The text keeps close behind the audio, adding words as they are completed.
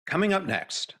Coming up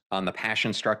next on the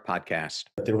Passion Struck podcast.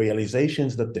 The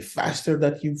realizations that the faster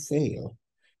that you fail,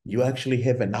 you actually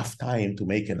have enough time to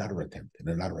make another attempt and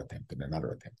another attempt and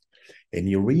another attempt. And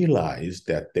you realize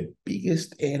that the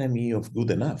biggest enemy of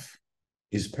good enough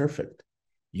is perfect.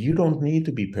 You don't need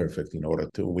to be perfect in order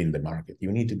to win the market.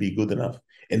 You need to be good enough.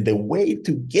 And the way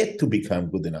to get to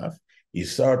become good enough is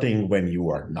starting when you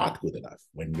are not good enough,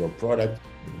 when your product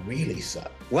really sucks.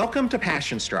 Welcome to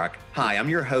Passion Struck. Hi, I'm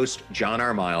your host, John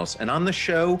R. Miles, and on the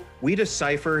show, we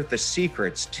decipher the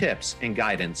secrets, tips, and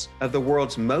guidance of the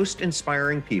world's most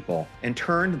inspiring people and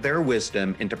turn their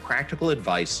wisdom into practical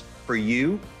advice for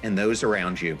you and those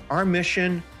around you. Our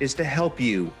mission is to help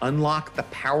you unlock the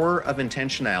power of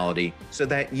intentionality so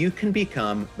that you can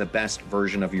become the best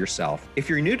version of yourself. If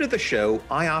you're new to the show,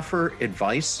 I offer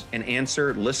advice and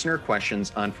answer listener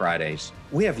questions on Fridays.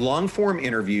 We have long-form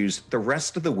interviews the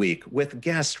rest of the week with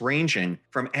guests ranging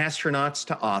from astronauts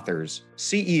to authors,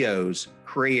 CEOs,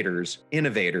 creators,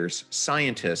 innovators,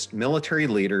 scientists, military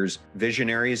leaders,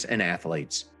 visionaries, and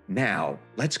athletes. Now,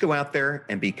 let's go out there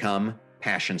and become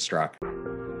Passion Struck.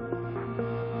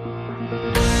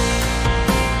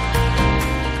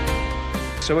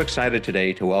 So excited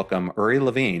today to welcome Uri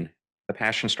Levine, the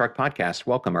Passion Struck podcast.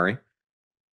 Welcome, Uri.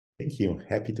 Thank you.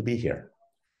 Happy to be here.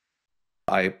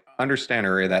 I understand,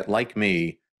 Uri, that like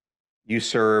me, you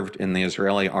served in the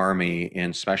Israeli army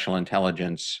in special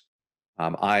intelligence.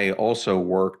 I also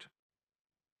worked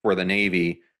for the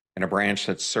Navy in a branch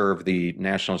that served the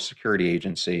National Security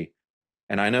Agency.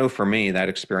 And I know for me, that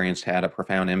experience had a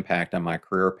profound impact on my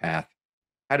career path.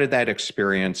 How did that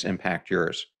experience impact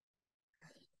yours?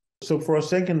 So for a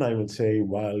second, I would say,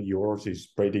 while yours is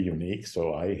pretty unique,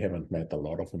 so I haven't met a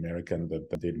lot of Americans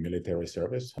that did military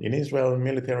service. In Israel,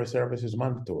 military service is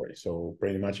mandatory. So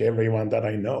pretty much everyone that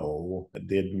I know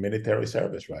did military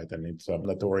service, right? And it's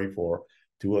mandatory for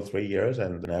 2 or 3 years,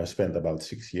 and I've spent about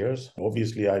 6 years.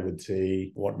 Obviously, I would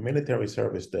say what military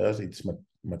service does, it's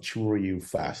mature you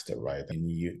faster, right?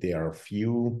 And there are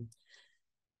few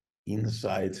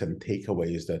insights and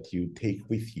takeaways that you take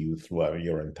with you throughout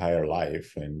your entire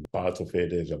life. And parts of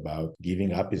it is about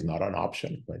giving up is not an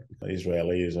option, right? Israel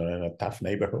is in a tough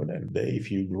neighborhood. And if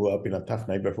you grew up in a tough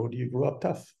neighborhood, you grew up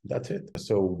tough. That's it.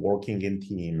 So working in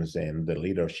teams and the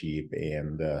leadership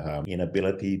and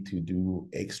inability to do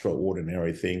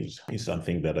extraordinary things is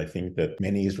something that I think that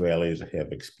many Israelis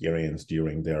have experienced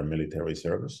during their military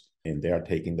service. And they are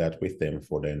taking that with them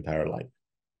for their entire life.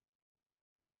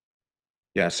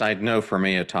 Yes, I know for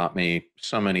me, it taught me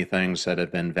so many things that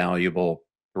have been valuable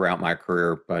throughout my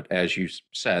career. But as you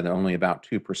said, only about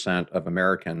 2% of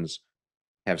Americans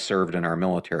have served in our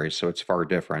military, so it's far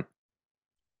different.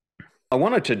 I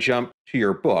wanted to jump to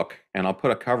your book, and I'll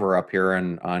put a cover up here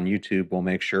and on YouTube. We'll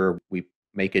make sure we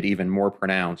make it even more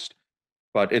pronounced.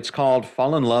 But it's called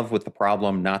Fall in Love with the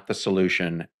Problem, Not the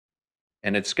Solution.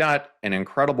 And it's got an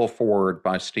incredible foreword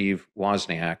by Steve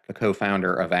Wozniak, the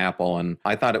co-founder of Apple. And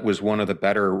I thought it was one of the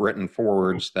better written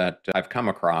forewords that I've come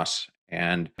across.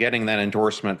 And getting that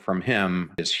endorsement from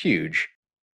him is huge.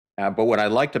 But what I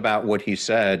liked about what he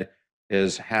said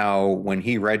is how when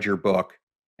he read your book,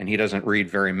 and he doesn't read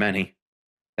very many,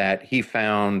 that he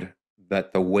found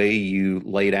that the way you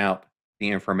laid out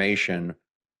the information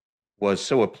was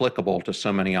so applicable to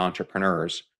so many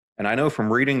entrepreneurs. And I know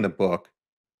from reading the book,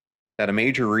 that a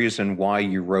major reason why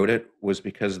you wrote it was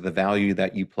because of the value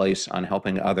that you place on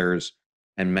helping others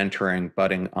and mentoring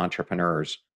budding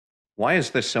entrepreneurs. Why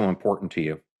is this so important to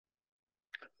you?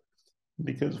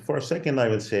 Because for a second, I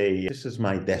would say this is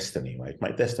my destiny, right?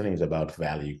 My destiny is about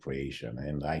value creation,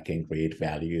 and I can create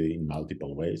value in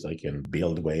multiple ways. I can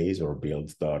build Waze or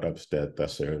build startups that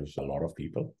serves a lot of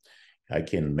people. I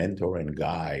can mentor and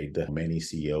guide many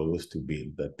CEOs to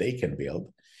build that they can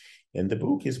build. And the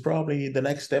book is probably the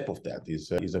next step of that,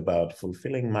 is about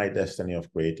fulfilling my destiny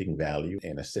of creating value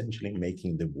and essentially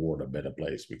making the world a better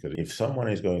place. Because if someone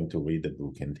is going to read the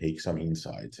book and take some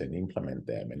insights and implement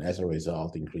them, and as a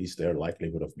result, increase their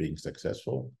likelihood of being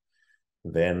successful,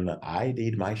 then I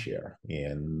did my share.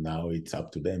 And now it's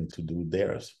up to them to do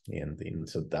theirs. And in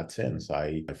that sense,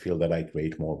 I feel that I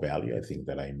create more value. I think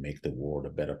that I make the world a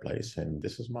better place. And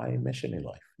this is my mission in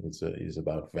life. It's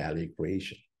about value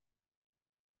creation.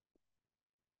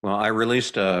 Well, I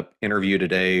released an interview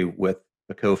today with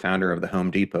the co-founder of the Home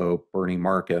Depot, Bernie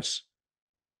Marcus,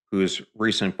 whose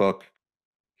recent book,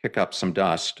 Kick Up Some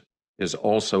Dust, is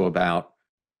also about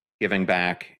giving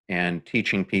back and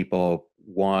teaching people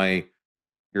why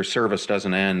your service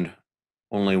doesn't end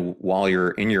only while you're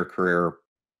in your career,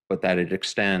 but that it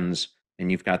extends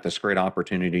and you've got this great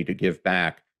opportunity to give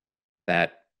back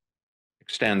that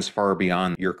extends far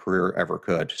beyond your career ever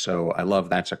could. So I love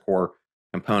that's a core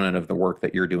component of the work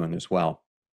that you're doing as well.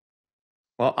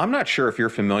 Well, I'm not sure if you're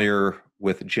familiar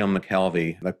with Jim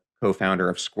McKelvey, the co-founder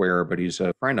of Square, but he's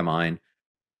a friend of mine.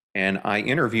 And I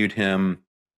interviewed him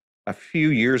a few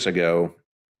years ago.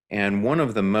 And one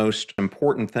of the most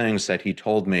important things that he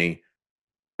told me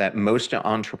that most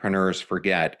entrepreneurs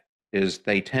forget is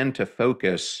they tend to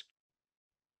focus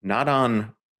not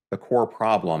on the core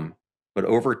problem, but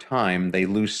over time they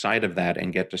lose sight of that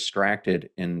and get distracted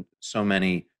in so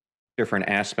many different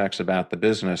aspects about the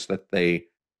business that they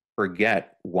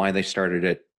forget why they started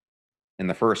it in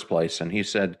the first place. And he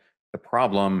said the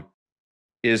problem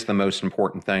is the most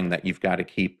important thing that you've got to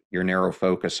keep your narrow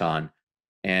focus on.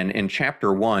 And in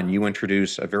chapter 1, you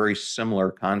introduce a very similar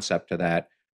concept to that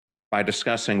by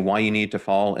discussing why you need to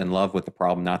fall in love with the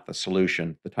problem, not the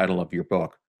solution, the title of your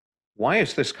book. Why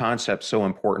is this concept so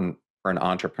important for an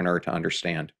entrepreneur to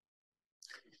understand?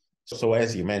 So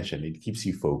as you mentioned, it keeps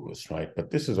you focused, right? But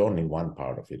this is only one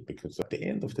part of it, because at the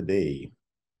end of the day,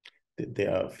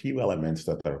 there are a few elements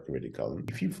that are critical.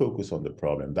 If you focus on the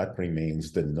problem, that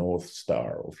remains the North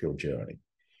Star of your journey.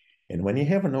 And when you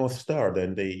have a North Star,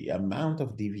 then the amount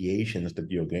of deviations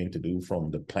that you're going to do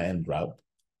from the planned route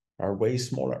are way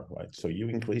smaller, right? So you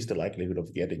increase the likelihood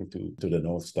of getting to the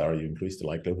North Star, you increase the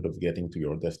likelihood of getting to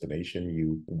your destination,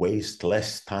 you waste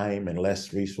less time and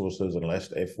less resources and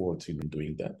less efforts in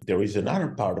doing that. There is another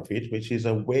part of it, which is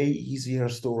a way easier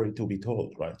story to be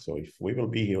told, right? So if we will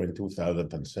be here in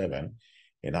 2007,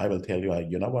 and I will tell you,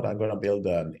 you know what, I'm going to build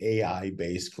an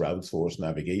AI-based crowdsourced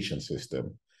navigation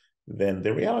system, then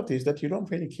the reality is that you don't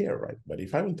really care, right? But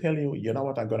if I will tell you, you know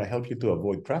what, I'm going to help you to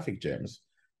avoid traffic jams,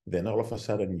 then all of a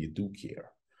sudden you do care.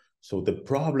 So the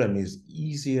problem is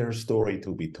easier story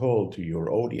to be told to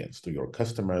your audience, to your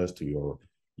customers, to your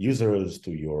users,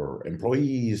 to your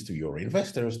employees, to your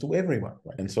investors, to everyone.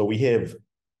 Right? And so we have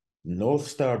North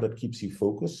Star that keeps you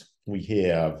focused. We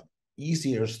have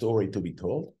easier story to be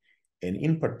told. And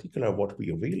in particular, what we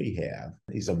really have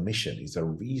is a mission, is a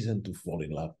reason to fall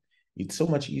in love. It's so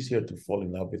much easier to fall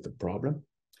in love with the problem,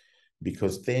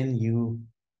 because then you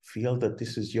feel that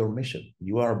this is your mission.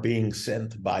 You are being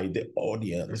sent by the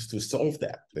audience to solve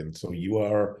that. And so you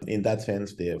are, in that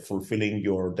sense, they're fulfilling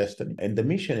your destiny. And the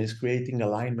mission is creating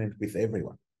alignment with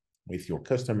everyone, with your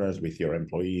customers, with your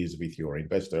employees, with your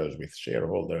investors, with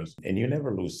shareholders. And you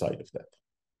never lose sight of that.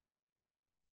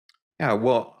 Yeah,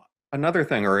 well, another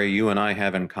thing, Uri, you and I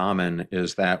have in common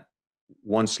is that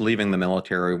once leaving the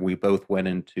military, we both went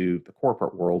into the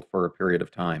corporate world for a period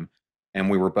of time. And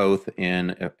we were both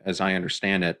in, as I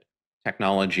understand it,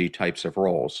 technology types of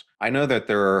roles. I know that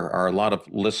there are a lot of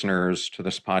listeners to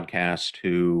this podcast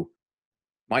who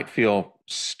might feel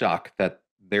stuck, that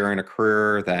they're in a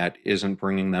career that isn't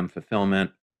bringing them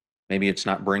fulfillment. Maybe it's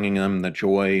not bringing them the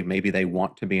joy. Maybe they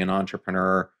want to be an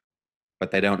entrepreneur,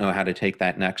 but they don't know how to take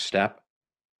that next step.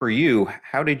 For you,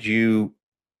 how did you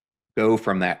go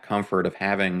from that comfort of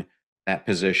having that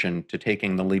position to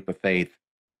taking the leap of faith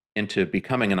into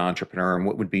becoming an entrepreneur? And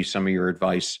what would be some of your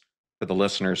advice for the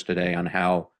listeners today on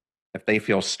how, if they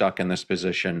feel stuck in this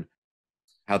position,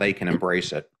 how they can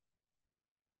embrace it?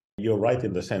 You're right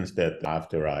in the sense that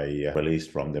after I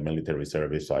released from the military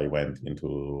service, I went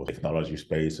into technology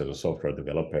space as a software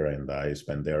developer, and I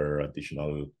spent there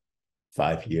additional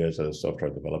 5 years as a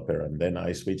software developer. And then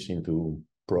I switched into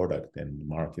product and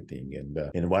marketing.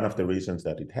 And one of the reasons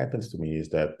that it happens to me is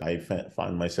that I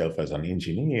found myself as an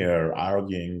engineer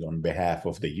arguing on behalf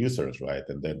of the users, right?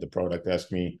 And then the product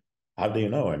asked me, how do you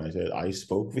know? And I said, I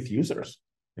spoke with users.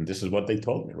 And this is what they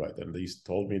told me, right? And they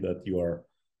told me that you are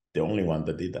the only one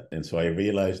that did that. And so I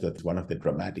realized that one of the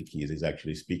dramatic keys is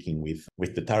actually speaking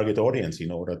with the target audience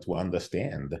in order to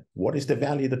understand what is the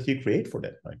value that you create for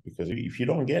them, right? Because if you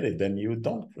don't get it, then you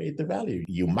don't create the value.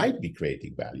 You might be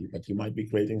creating value, but you might be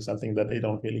creating something that they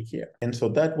don't really care. And so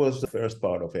that was the first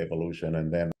part of evolution.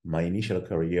 And then my initial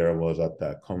career was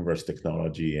at Converse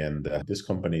Technology. And this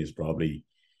company is probably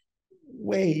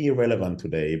way irrelevant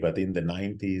today, but in the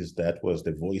 90s, that was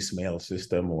the voicemail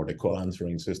system or the call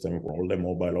answering system for all the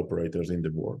mobile operators in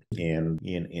the world. And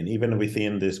even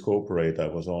within this corporate, I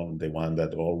was on the one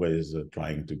that always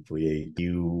trying to create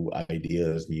new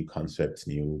ideas, new concepts,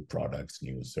 new products,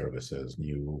 new services,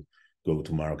 new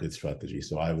go-to-market strategy.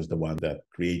 So I was the one that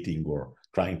creating or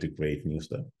trying to create new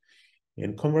stuff.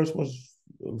 And Converse was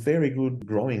a very good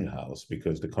growing house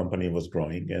because the company was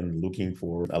growing and looking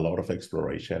for a lot of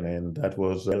exploration, and that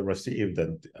was well received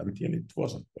until it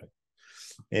wasn't. Right?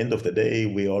 End of the day,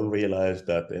 we all realized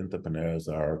that entrepreneurs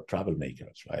are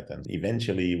troublemakers, right? And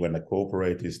eventually, when a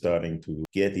corporate is starting to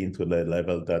get into the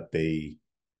level that they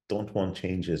don't want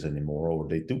changes anymore, or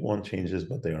they do want changes,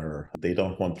 but they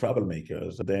don't want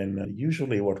troublemakers, then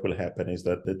usually what will happen is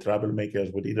that the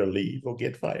troublemakers would either leave or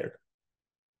get fired.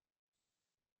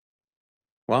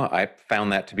 Well, I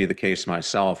found that to be the case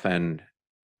myself. And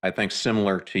I think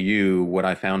similar to you, what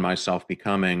I found myself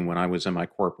becoming when I was in my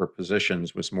corporate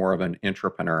positions was more of an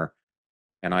entrepreneur.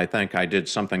 And I think I did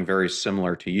something very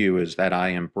similar to you, is that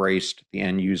I embraced the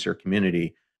end user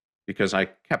community because I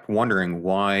kept wondering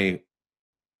why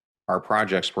our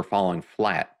projects were falling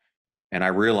flat. And I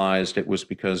realized it was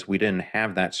because we didn't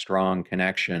have that strong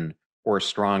connection, or as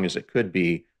strong as it could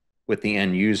be, with the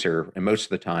end user. And most of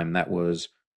the time, that was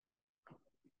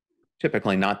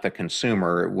typically not the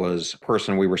consumer, it was the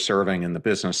person we were serving in the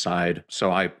business side.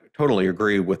 So I totally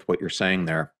agree with what you're saying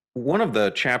there. One of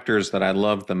the chapters that I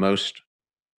loved the most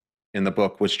in the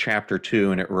book was chapter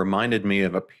 2, and it reminded me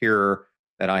of a peer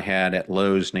that I had at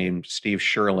Lowe's named Steve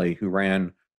Shirley, who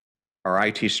ran our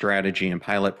IT strategy and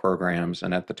pilot programs.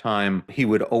 And at the time, he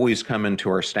would always come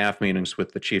into our staff meetings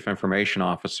with the chief information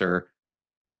officer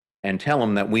and tell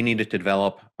him that we needed to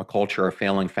develop a culture of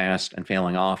failing fast and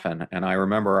failing often. And I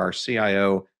remember our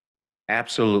CIO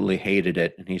absolutely hated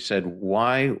it. And he said,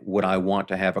 "Why would I want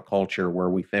to have a culture where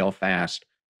we fail fast?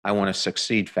 I want to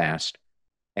succeed fast."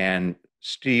 And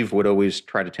Steve would always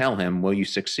try to tell him, "Well, you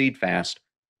succeed fast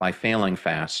by failing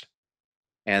fast."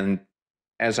 And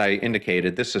as I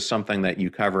indicated, this is something that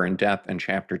you cover in depth in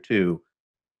chapter 2.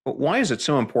 But why is it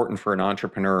so important for an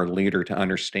entrepreneur or leader to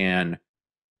understand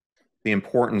the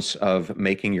importance of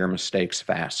making your mistakes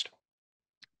fast?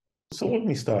 So let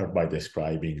me start by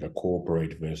describing a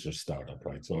corporate versus startup,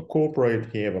 right? So a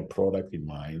corporate, they have a product in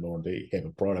mind, or they have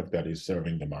a product that is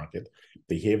serving the market.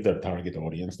 They have their target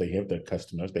audience, they have their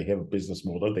customers, they have a business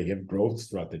model, they have growth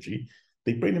strategy.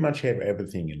 They pretty much have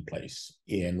everything in place.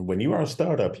 And when you are a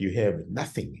startup, you have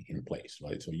nothing in place,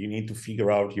 right? So you need to figure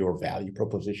out your value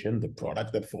proposition, the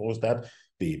product that follows that,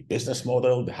 the business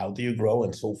model, how do you grow,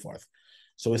 and so forth.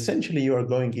 So essentially, you are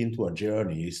going into a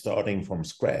journey starting from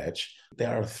scratch.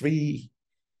 There are 3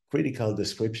 critical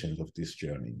descriptions of this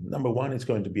journey. Number 1, it's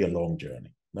going to be a long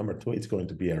journey. Number 2, it's going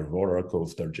to be a roller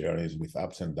coaster journey with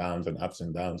ups and downs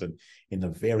and in a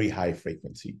very high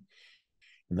frequency.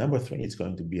 Number 3, it's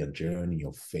going to be a journey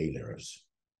of failures.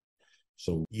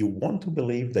 So you want to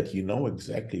believe that you know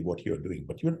exactly what you're doing,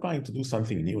 but you're trying to do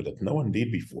something new that no one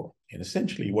did before. And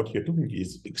essentially, what you're doing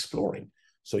is exploring.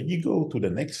 So you go to the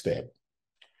next step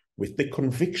with the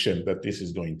conviction that this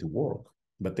is going to work.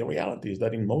 But the reality is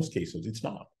that in most cases, it's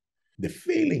not. The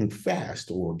failing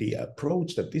fast, or the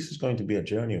approach that this is going to be a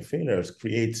journey of failures,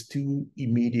 creates 2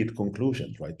 immediate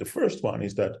conclusions, right? The first one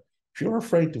is that if you're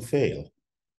afraid to fail,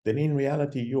 then in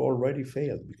reality, you already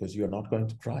failed because you're not going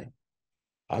to try.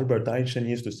 Albert Einstein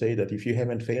used to say that if you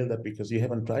haven't failed, that because you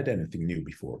haven't tried anything new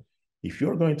before. If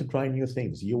you're going to try new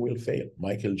things, you will fail.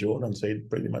 Michael Jordan said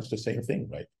pretty much the same thing,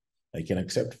 right? I can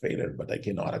accept failure, but I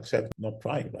cannot accept not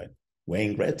trying, right?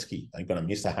 Wayne Gretzky, I'm going to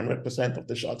miss 100% of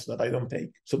the shots that I don't take.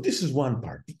 So this is one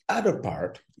part. The other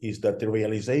part is that the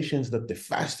realizations that the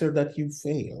faster that you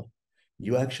fail,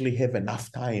 you actually have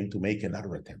enough time to make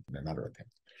another attempt and another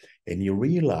attempt. And you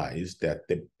realize that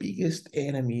the biggest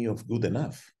enemy of good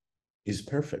enough is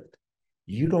perfect.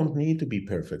 You don't need to be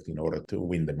perfect in order to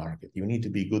win the market. You need to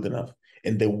be good enough.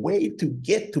 And the way to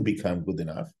get to become good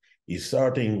enough is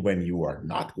starting when you are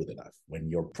not good enough, when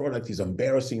your product is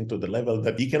embarrassing to the level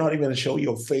that you cannot even show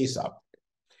your face up.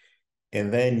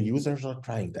 And then users are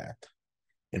trying that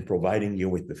and providing you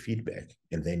with the feedback,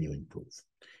 and then you improve.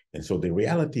 And so the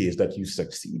reality is that you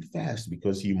succeed fast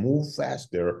because you move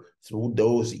faster through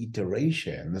those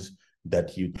iterations,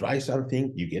 that you try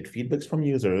something, you get feedbacks from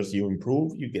users, you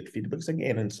improve, you get feedbacks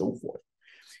again, and so forth.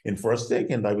 And for a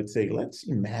second, I would say, let's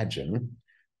imagine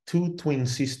 2 twin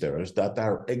sisters that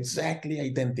are exactly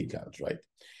identical, right?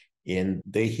 And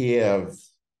they have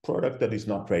product that is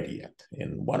not ready yet.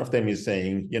 And one of them is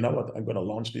saying, you know what, I'm going to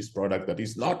launch this product that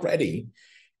is not ready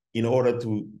in order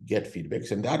to get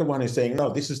feedbacks. And the other one is saying, no,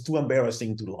 this is too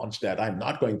embarrassing to launch that. I'm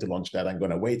not going to launch that. I'm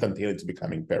going to wait until it's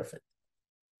becoming perfect.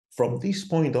 From this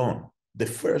point on, the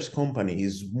first company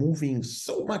is moving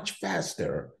so much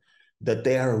faster that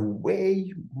they are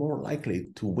way more likely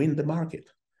to win the market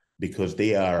because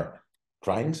they are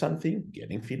trying something,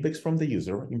 getting feedbacks from the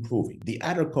user, improving. The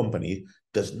other company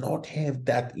does not have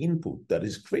that input that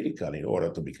is critical in order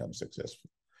to become successful.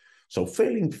 So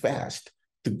failing fast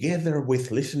together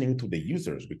with listening to the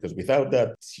users, because without that,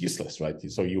 it's useless, right?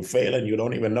 So you fail and you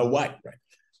don't even know why, right?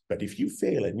 But if you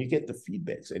fail and you get the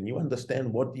feedbacks and you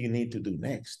understand what you need to do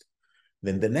next,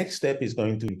 then the next step is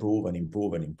going to improve and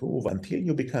improve and improve until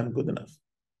you become good enough.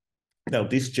 Now,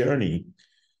 this journey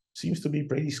seems to be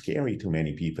pretty scary to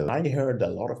many people. I heard a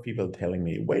lot of people telling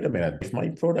me, wait a minute, if my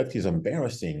product is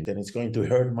embarrassing, then it's going to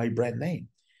hurt my brand name.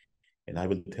 And I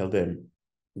will tell them,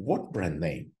 what brand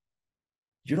name?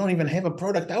 You don't even have a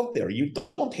product out there. You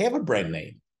don't have a brand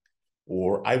name.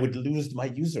 Or I would lose my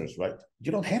users, right?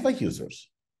 You don't have a users.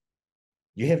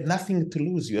 You have nothing to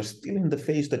lose. You're still in the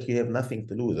phase that you have nothing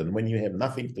to lose. And when you have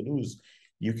nothing to lose,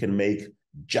 you can make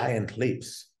giant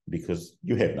leaps because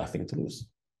you have nothing to lose.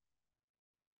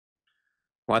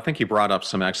 Well, I think you brought up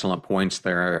some excellent points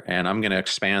there, and I'm going to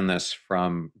expand this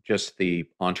from just the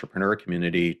entrepreneur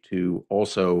community to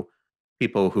also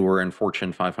people who are in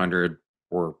Fortune 500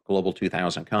 or Global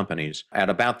 2000 companies. At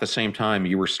about the same time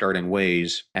you were starting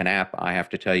Waze, an app I have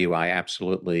to tell you I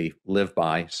absolutely live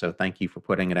by, so thank you for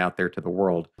putting it out there to the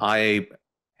world. I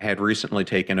had recently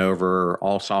taken over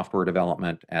all software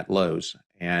development at Lowe's,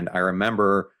 and I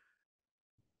remember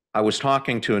I was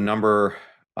talking to a number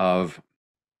of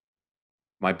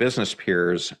my business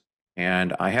peers,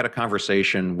 and I had a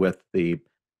conversation with the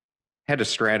head of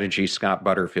strategy, Scott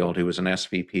Butterfield, who was an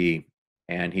SVP,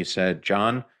 and he said,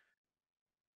 John,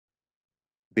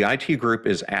 the IT group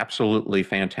is absolutely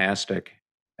fantastic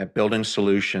at building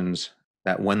solutions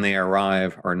that when they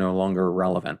arrive are no longer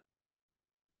relevant.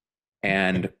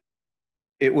 And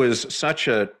it was such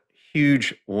a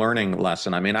huge learning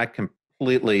lesson. I mean, I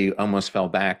completely almost fell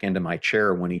back into my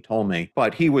chair when he told me,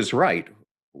 but he was right.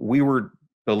 We were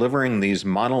delivering these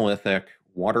monolithic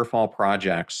waterfall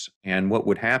projects, and what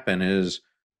would happen is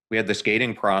we had this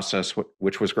gating process,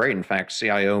 which was great. In fact,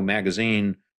 CIO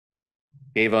Magazine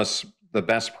gave us the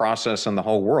best process in the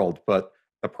whole world, but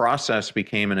the process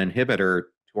became an inhibitor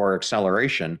to our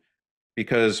acceleration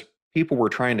because people were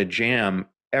trying to jam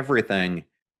everything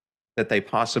that they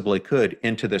possibly could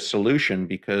into this solution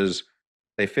because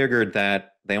they figured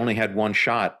that they only had one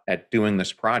shot at doing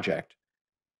this project.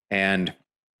 And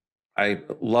I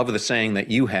love the saying that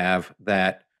you have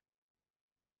that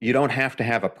you don't have to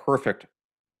have a perfect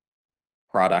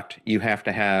product. You have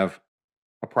to have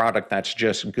a product that's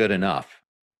just good enough.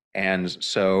 And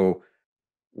so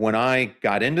when I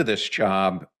got into this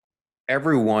job,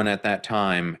 everyone at that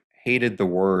time hated the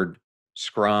word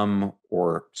Scrum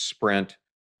or Sprint,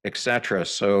 etc.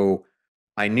 So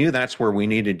I knew that's where we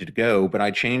needed to go, but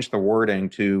I changed the wording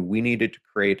to we needed to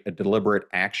create a deliberate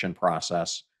action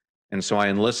process. And so I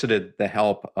enlisted the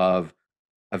help of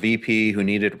a VP who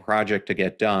needed a project to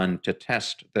get done to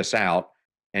test this out.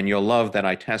 And you'll love that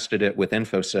I tested it with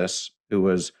Infosys, who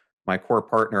was my core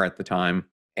partner at the time.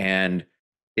 And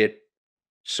it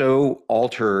so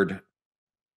altered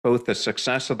both the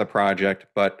success of the project,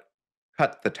 but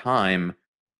cut the time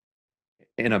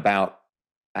in about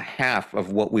a half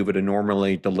of what we would have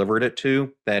normally delivered it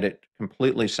to, that it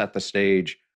completely set the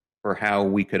stage for how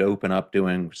we could open up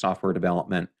doing software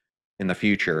development in the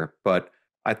future. But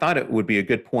I thought it would be a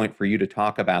good point for you to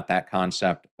talk about that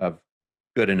concept of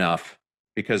good enough,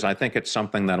 because I think it's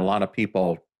something that a lot of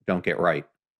people don't get right.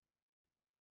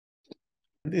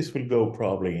 This will go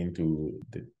probably into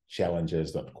the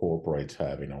challenges that corporates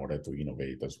have in order to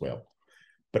innovate as well.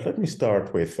 But let me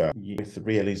start with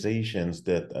realizations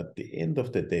that at the end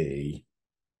of the day,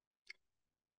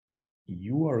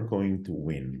 you are going to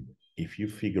win if you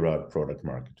figure out product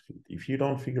market fit. If you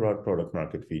don't figure out product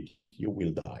market fit, you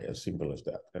will die, as simple as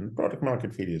that. And product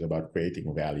market fit is about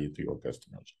creating value to your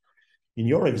customers. In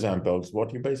your examples,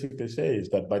 what you basically say is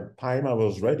that by the time I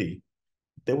was ready,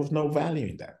 there was no value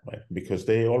in that, right? Because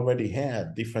they already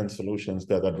had different solutions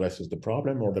that addresses the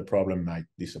problem, or the problem might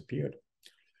disappear.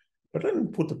 But let me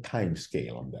put a time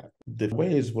scale on that. The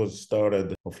Waze was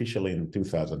started officially in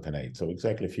 2008, so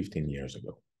exactly 15 years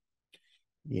ago.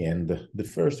 And the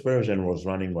first version was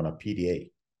running on a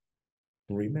PDA.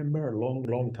 Remember, a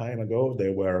long time ago,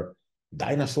 there were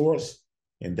dinosaurs,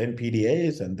 and then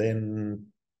PDAs, and then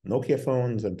Nokia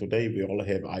phones, and today we all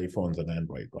have iPhones and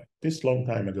Android, right? This long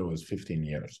time ago was 15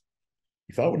 years.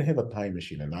 If I would have a time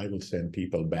machine and I would send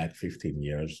people back 15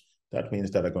 years, that means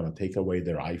that I'm going to take away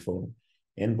their iPhone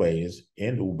and Waze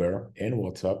and Uber and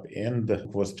WhatsApp, and it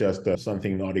was just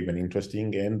something not even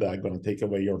interesting, and I'm going to take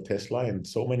away your Tesla and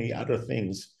so many other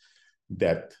things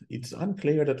that it's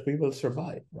unclear that we will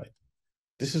survive, right?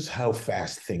 This is how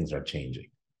fast things are changing.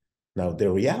 Now,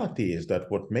 the reality is that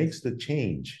what makes the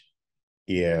change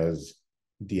is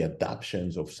the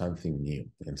adoptions of something new.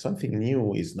 And something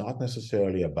new is not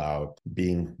necessarily about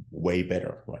being way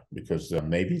better, right? Because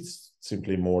maybe it's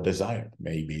simply more desired.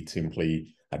 Maybe it's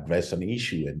simply address an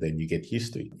issue and then you get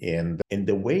used to it. And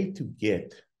the way to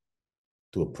get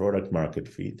to a product market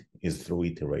fit is through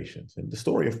iterations. And the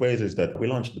story of Waze is that we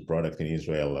launched the product in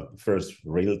Israel, the first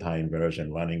real-time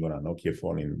version running on a Nokia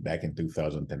phone back in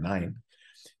 2009.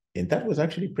 And that was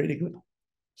actually pretty good.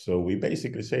 So we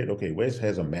basically said, okay, Waze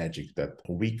has a magic that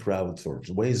we crowdsource.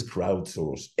 Waze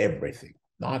crowdsource everything,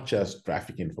 not just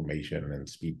traffic information and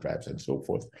speed traps and so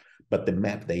forth, but the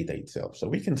map data itself. So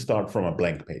we can start from a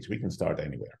blank page. We can start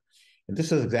anywhere. And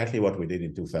this is exactly what we did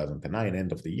in 2009.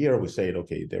 End of the year, we said,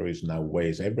 okay, there is now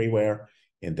Waze everywhere.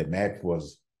 And the map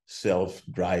was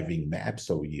self-driving map.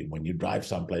 So when you drive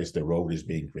someplace, the road is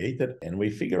being created. And we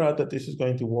figure out that this is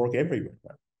going to work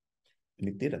everywhere. And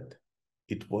it didn't.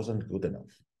 It wasn't good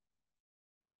enough.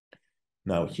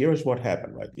 Now, here's what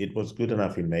happened, right? It was good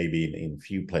enough in maybe in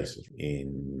few places,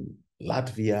 in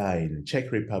Latvia, in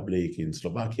Czech Republic, in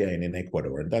Slovakia, and in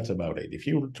Ecuador, and that's about it. If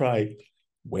you try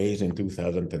Waze in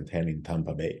 2010 in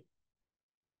Tampa Bay,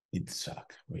 it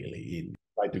sucked, really. It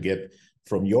tried to get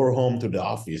from your home to the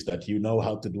office that you know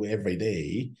how to do every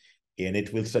day, and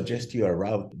it will suggest you a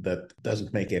route that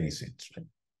doesn't make any sense, right?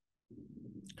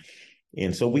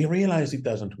 And so we realize it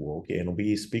doesn't work, and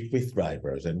we speak with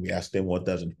drivers and we ask them what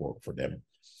doesn't work for them.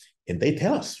 And they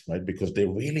tell us, right, because they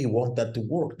really want that to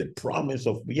work. The promise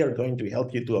of we are going to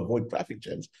help you to avoid traffic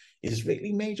jams is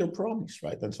really major promise,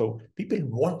 right? And so people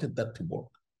wanted that to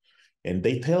work. And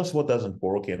they tell us what doesn't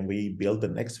work, and we build the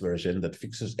next version that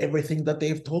fixes everything that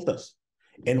they've told us.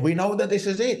 And we know that this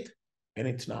is it, and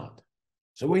it's not.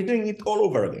 So we're doing it all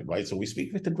over again, right? So we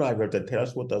speak with the driver that tells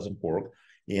us what doesn't work,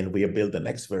 and we build the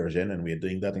next version, and we're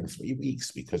doing that in 3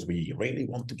 weeks because we really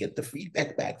want to get the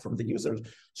feedback back from the users.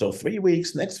 So 3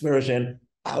 weeks, next version,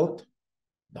 out,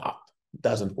 not,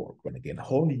 doesn't work. But again, a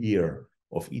whole year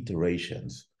of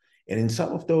iterations. And in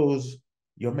some of those,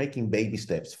 you're making baby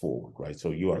steps forward, right?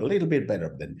 So you are a little bit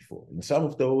better than before. In some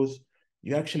of those,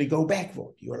 you actually go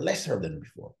backward. You are lesser than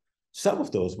before. Some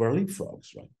of those were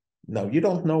leapfrogs, right? Now, you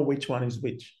don't know which one is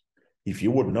which. If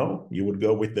you would know, you would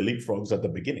go with the leapfrogs at the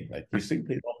beginning, right? You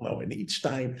simply don't know. And each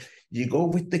time you go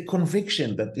with the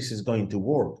conviction that this is going to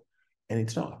work, and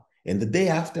it's not. And the day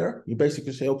after, you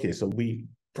basically say, okay, so we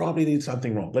probably did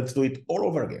something wrong. Let's do it all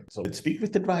over again. So let's speak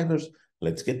with the drivers.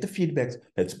 Let's get the feedbacks.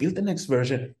 Let's build the next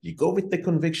version. You go with the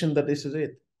conviction that this is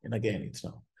it. And again, it's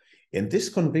not. And this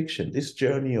conviction, this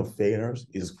journey of failures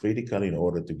is critical in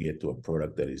order to get to a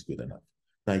product that is good enough.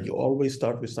 Now, you always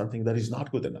start with something that is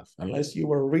not good enough, unless you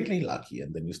were really lucky,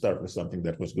 and then you start with something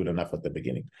that was good enough at the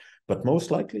beginning. But most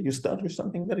likely, you start with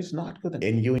something that is not good enough,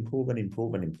 and you improve and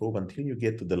improve and improve until you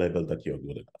get to the level that you're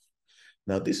good enough.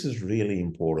 Now, this is really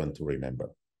important to remember.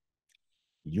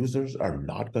 Users are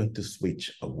not going to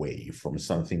switch away from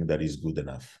something that is good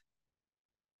enough.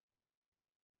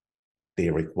 They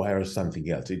require something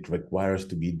else. It requires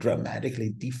to be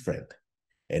dramatically different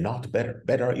and not better.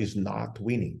 Better is not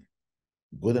winning.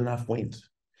 Good enough wins.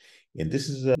 And this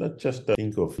is not just a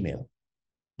think of email,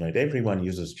 right? Everyone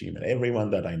uses Gmail.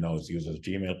 Everyone that I know uses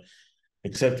Gmail,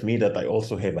 except me, that I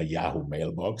also have a Yahoo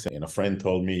mailbox. And a friend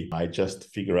told me, I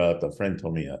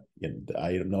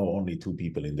know only 2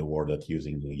 people in the world that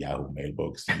using the Yahoo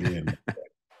mailbox, you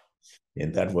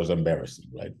and that was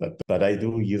embarrassing, right? But I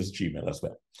do use Gmail as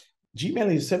well.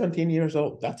 Gmail is 17 years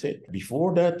old. That's it.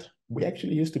 Before that, we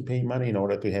actually used to pay money in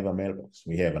order to have a mailbox.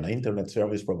 We have an internet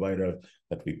service provider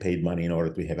that we paid money in order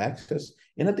to have access,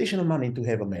 and additional money to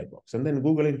have a mailbox. And then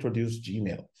Google introduced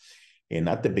Gmail. And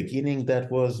at the beginning,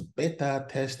 that was beta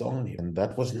test only, and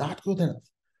that was not good enough.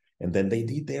 And then they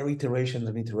did their iterations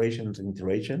and iterations and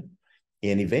iteration,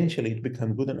 and eventually it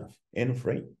became good enough and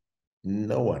free.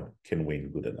 No one can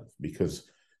win good enough because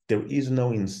there is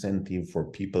no incentive for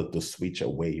people to switch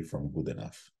away from good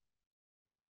enough.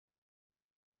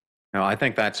 No, I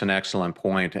think that's an excellent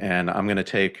point, and I'm going to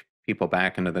take people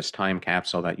back into this time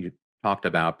capsule that you talked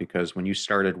about, because when you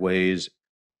started Waze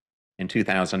in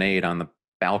 2008 on the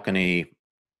balcony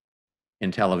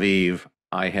in Tel Aviv,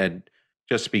 I had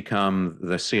just become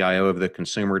the CIO of the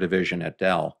consumer division at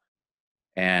Dell.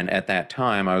 And at that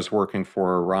time, I was working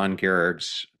for Ron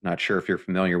Gehrig's. Not sure if you're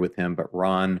familiar with him, but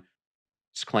Ron's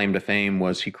claim to fame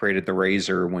was he created the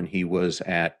Razor when he was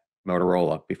at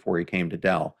Motorola before he came to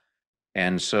Dell.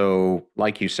 And so,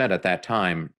 like you said, at that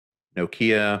time,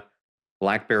 Nokia,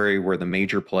 BlackBerry were the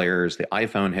major players. The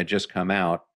iPhone had just come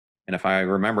out. And if I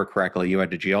remember correctly, you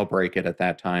had to jailbreak it at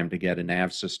that time to get a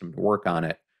nav system to work on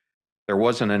it. There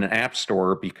wasn't an app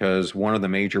store because one of the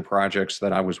major projects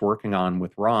that I was working on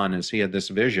with Ron is he had this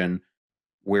vision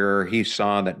where he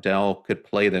saw that Dell could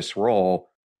play this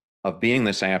role of being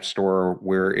this app store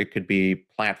where it could be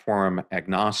platform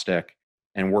agnostic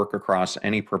and work across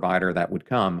any provider that would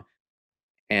come.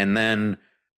 And then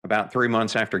about 3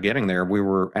 months after getting there, we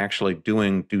were actually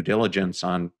doing due diligence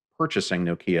on purchasing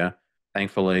Nokia.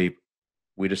 Thankfully,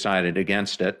 we decided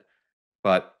against it.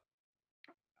 But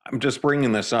I'm just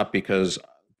bringing this up because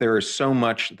there is so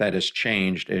much that has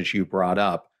changed, as you brought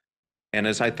up. And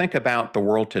as I think about the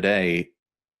world today,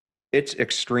 it's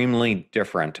extremely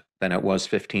different than it was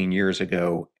 15 years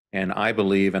ago. And I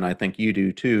believe, and I think you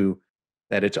do too,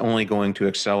 that it's only going to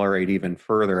accelerate even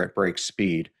further at break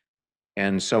speed.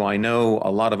 And so I know a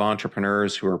lot of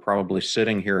entrepreneurs who are probably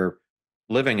sitting here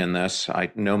living in this. I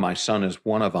know my son is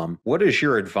one of them. What is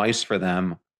your advice for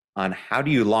them on how do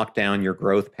you lock down your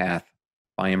growth path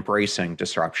by embracing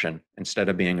disruption instead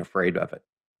of being afraid of it?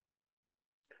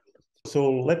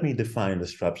 So let me define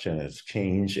disruption as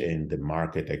change in the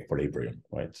market equilibrium,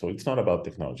 right? So it's not about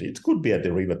technology. It could be a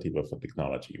derivative of a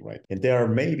technology, right? And there are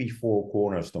maybe four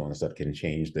cornerstones that can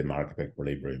change the market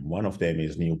equilibrium. One of them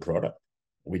is new product,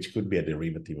 which could be a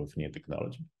derivative of new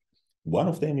technology. One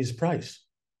of them is price.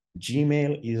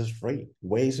 Gmail is free.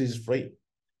 Waze is free.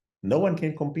 No one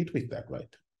can compete with that,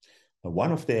 right?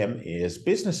 One of them is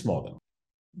business model.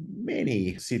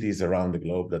 Many cities around the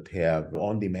globe that have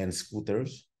on-demand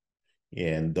scooters,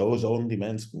 and those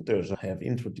on-demand scooters have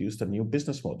introduced a new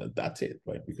business model. That's it,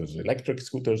 right? Because electric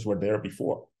scooters were there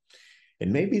before.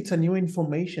 And maybe it's a new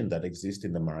information that exists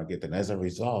in the market, and as a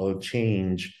result,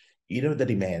 change either the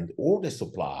demand or the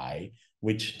supply,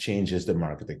 which changes the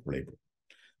market equilibrium.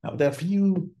 Now, there are a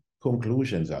few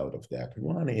conclusions out of that.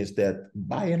 One is that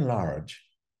by and large,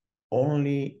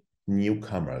 only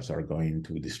newcomers are going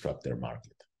to disrupt their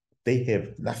market. They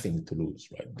have nothing to lose,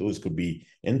 right? Those could be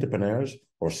entrepreneurs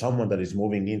or someone that is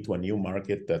moving into a new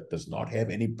market that does not have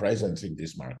any presence in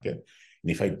this market. And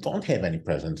if I don't have any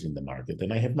presence in the market,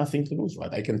 then I have nothing to lose,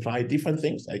 right? I can try different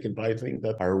things. I can try things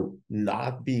that are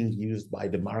not being used by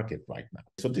the market right now.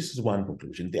 So this is one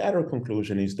conclusion. The other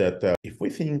conclusion is that if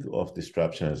we think of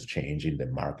disruption as change in the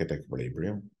market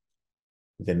equilibrium,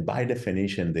 then by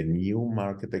definition, the new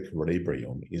market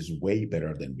equilibrium is way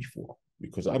better than before,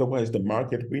 because otherwise the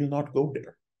market will not go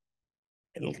there.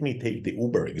 And let me take the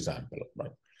Uber example,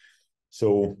 right?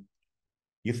 So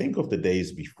you think of the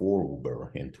days before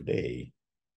Uber and today,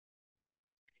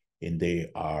 and they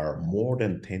are more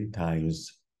than 10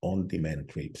 times on-demand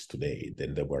trips today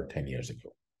than they were 10 years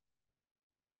ago.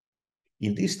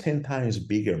 In this 10 times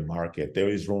bigger market, there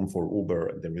is room for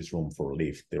Uber, there is room for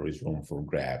Lyft, there is room for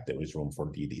Grab, there is room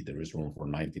for Didi, there is room for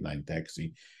 99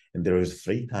 Taxi, and there is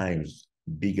 3 times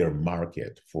bigger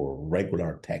market for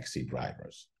regular taxi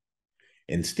drivers.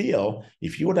 And still,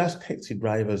 if you would ask taxi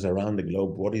drivers around the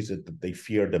globe, what is it that they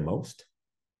fear the most?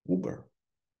 Uber.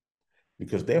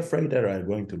 Because they're afraid they are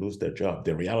going to lose their job.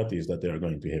 The reality is that they are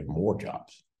going to have more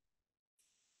jobs.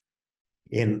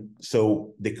 And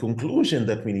so the conclusion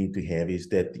that we need to have is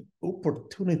that the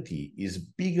opportunity is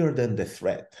bigger than the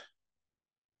threat,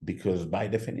 because by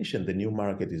definition, the new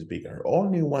market is bigger.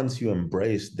 Only once you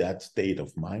embrace that state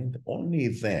of mind, only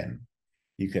then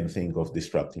you can think of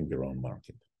disrupting your own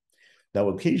market. Now,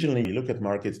 occasionally you look at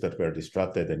markets that were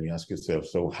disrupted and you ask yourself,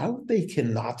 so how they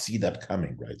cannot see that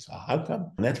coming, right? So how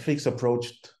come Netflix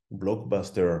approached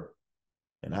Blockbuster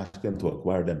and asked them to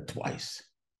acquire them twice?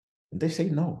 And they say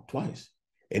no, twice.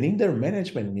 And in their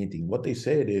management meeting, what they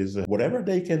said is, whatever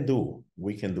they can do,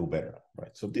 we can do better,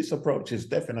 right? So this approach is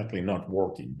definitely not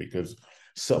working because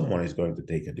someone is going to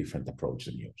take a different approach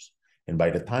than yours. And by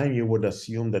the time you would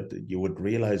assume that you would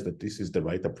realize that this is the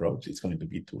right approach, it's going to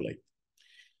be too late.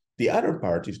 The other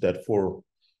part is that for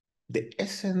the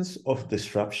essence of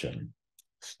disruption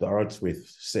starts with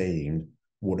saying,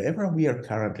 whatever we are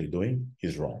currently doing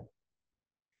is wrong.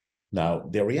 Now,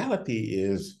 the reality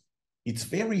is, it's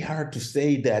very hard to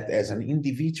say that as an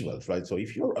individual, right? So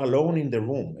if you're alone in the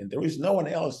room and there is no one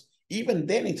else, even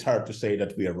then it's hard to say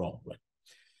that we are wrong, right?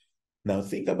 Now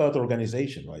think about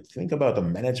organization, right? Think about a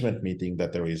management meeting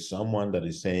that there is someone that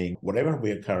is saying, whatever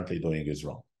we are currently doing is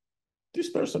wrong.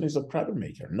 This person is a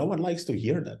troublemaker. No one likes to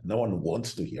hear that. No one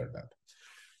wants to hear that.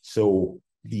 So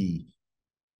the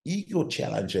ego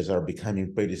challenges are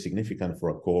becoming pretty significant for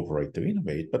a corporate to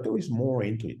innovate, but there is more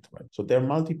into it, right? So there are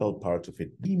multiple parts of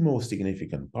it. The most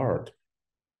significant part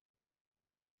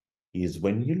is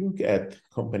when you look at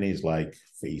companies like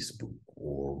Facebook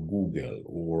or Google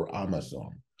or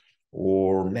Amazon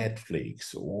or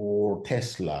Netflix or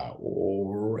Tesla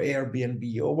or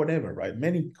Airbnb or whatever, right?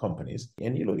 Many companies.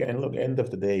 And you look, end of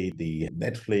the day, the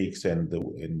Netflix and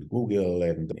Google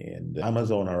and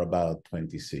Amazon are about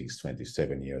 26,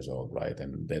 27 years old, right?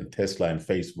 And then Tesla and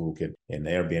Facebook and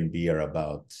Airbnb are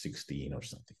about 16 or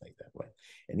something like that, right?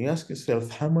 And you ask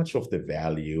yourself, how much of the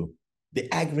value,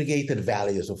 the aggregated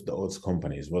values of those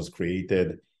companies was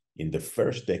created in the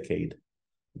first decade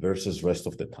versus rest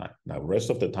of the time. Now, rest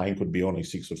of the time could be only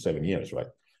 6 or 7 years, right?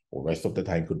 Or rest of the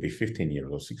time could be 15 years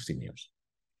or 16 years.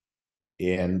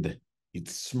 And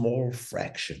it's small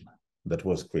fraction that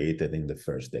was created in the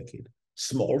first decade.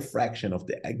 Small fraction of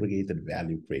the aggregated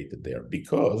value created there,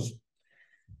 because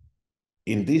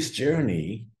in this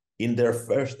journey, in their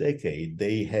first decade,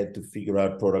 they had to figure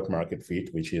out product market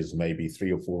fit, which is maybe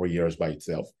 3 or 4 years by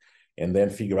itself, and then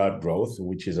figure out growth,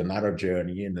 which is another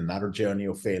journey and another journey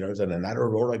of failures and another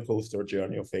roller coaster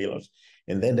journey of failures.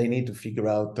 And then they need to figure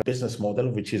out the business model,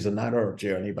 which is another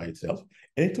journey by itself.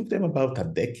 And it took them about a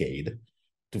decade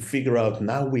to figure out,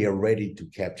 now we are ready to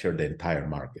capture the entire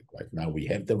market. Right now we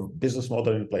have the business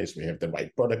model in place, we have the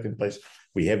right product in place,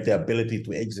 we have the ability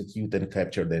to execute and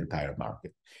capture the entire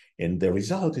market. And the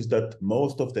result is that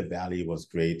most of the value was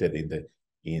created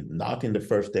not in the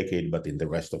first decade, but in the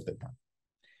rest of the time.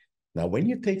 Now, when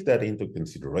you take that into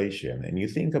consideration and you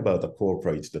think about the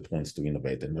corporates that wants to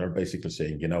innovate, and they're basically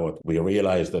saying, you know what, we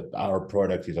realize that our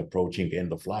product is approaching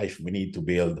end of life, we need to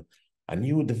build a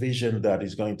new division that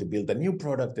is going to build a new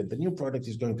product, and the new product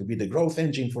is going to be the growth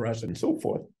engine for us and so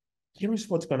forth. Here is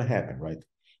what's going to happen, right?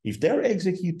 If they're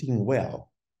executing well,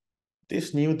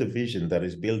 this new division that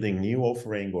is building new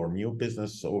offering or new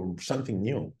business or something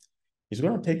new is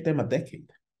going to take them a decade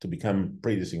to become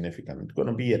pretty significant. It's going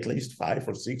to be at least 5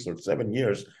 or 6 or 7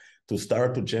 years to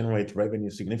start to generate revenue,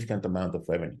 significant amount of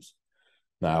revenues.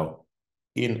 Now,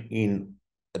 in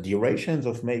durations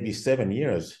of maybe 7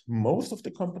 years, most of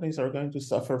the companies are going to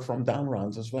suffer from down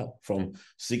runs as well, from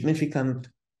significant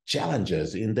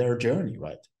challenges in their journey,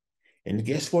 right? And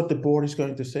guess what the board is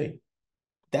going to say?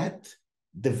 That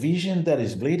division that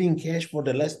is bleeding cash for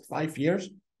the last 5 years,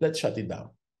 let's shut it down.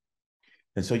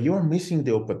 And so you're missing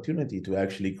the opportunity to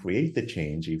actually create the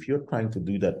change if you're trying to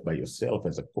do that by yourself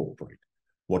as a corporate.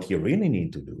 What you really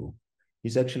need to do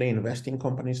is actually invest in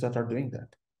companies that are doing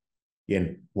that.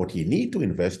 And what you need to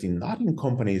invest in, not in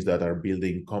companies that are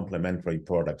building complementary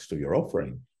products to your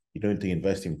offering, you need to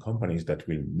invest in companies that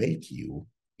will make you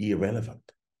irrelevant.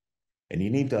 And you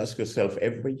need to ask yourself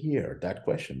every year that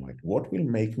question, right? What will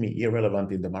make me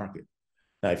irrelevant in the market?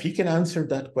 Now, if you can answer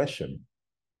that question,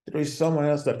 there is someone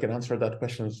else that can answer that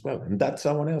question as well. And that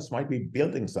someone else might be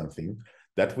building something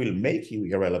that will make you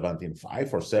irrelevant in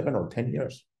 5 or 7 or 10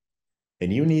 years.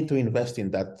 And you need to invest in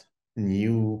that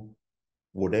new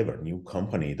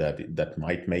company that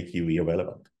might make you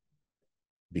irrelevant,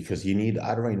 because you need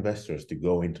other investors to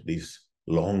go into this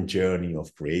long journey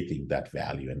of creating that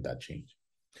value and that change.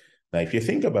 Now, if you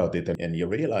think about it and you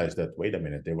realize that, wait a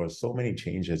minute, there were so many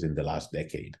changes in the last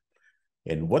decade.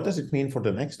 And what does it mean for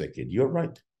the next decade? You're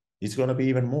right. It's going to be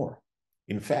even more.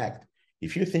 In fact,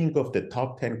 if you think of the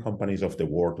top 10 companies of the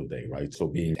world today, right? So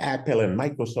being Apple and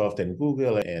Microsoft and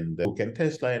Google and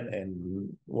Tesla and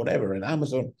whatever, and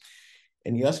Amazon,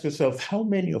 and you ask yourself, how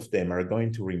many of them are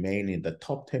going to remain in the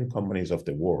top 10 companies of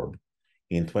the world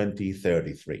in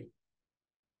 2033?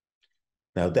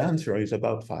 Now, the answer is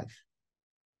about 5.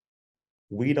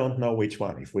 We don't know which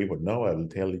one. If we would know, I will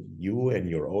tell you and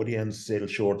your audience, sell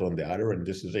short on the other, and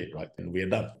this is it, right? And we're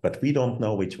done. But we don't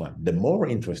know which one. The more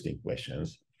interesting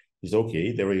questions is,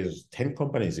 okay, there is 10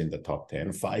 companies in the top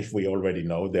 10. 5 we already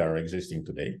know they are existing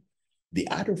today. The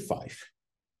other 5,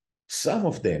 some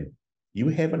of them, you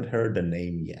haven't heard the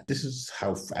name yet. This is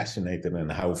how fascinating and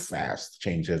how fast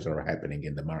changes are happening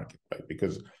in the market, right?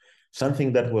 Because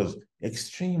something that was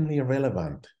extremely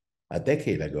relevant a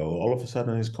decade ago, all of a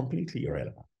sudden is completely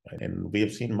irrelevant. Right? And we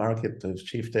have seen market has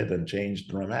shifted and changed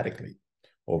dramatically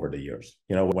over the years.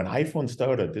 You know, when iPhone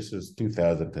started, this is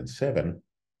 2007,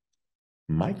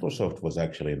 Microsoft was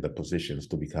actually in the positions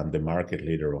to become the market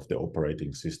leader of the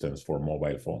operating systems for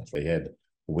mobile phones. They had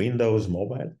Windows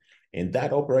Mobile, and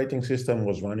that operating system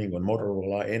was running on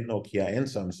Motorola and Nokia and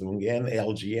Samsung and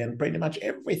LG and pretty much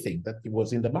everything that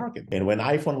was in the market. And when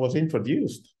iPhone was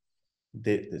introduced,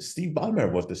 Steve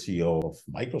Ballmer was the CEO of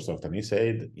Microsoft, and he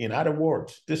said, in other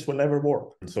words, this will never work.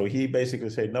 And so he basically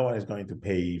said, no one is going to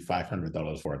pay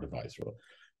 $500 for a device.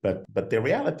 But the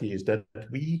reality is that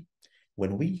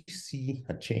when we see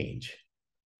a change,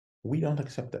 we don't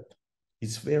accept it.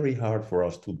 It's very hard for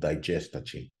us to digest a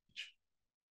change.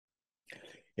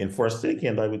 And for a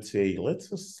second, I would say,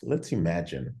 let's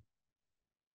imagine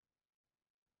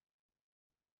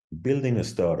building a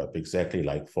startup exactly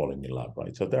like falling in love,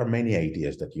 right? So there are many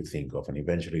ideas that you think of, and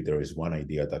eventually there is one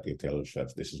idea that you tell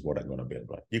yourself, this is what I'm going to build,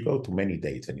 right? You go to many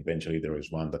dates, and eventually there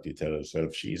is one that you tell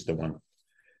yourself, she's the one.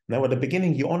 Now, at the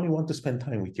beginning, you only want to spend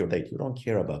time with your date. You don't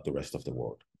care about the rest of the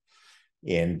world.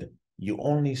 And you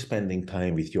only spending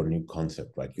time with your new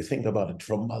concept, right? You think about it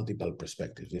from multiple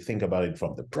perspectives. You think about it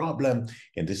from the problem,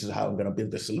 and this is how I'm going to build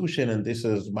the solution, and this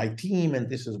is my team, and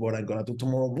this is what I'm going to do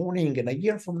tomorrow morning, and a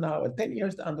year from now, and 10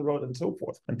 years down the road, and so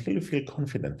forth, until you feel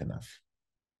confident enough.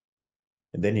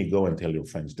 And then you go and tell your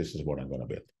friends, this is what I'm going to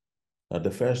build.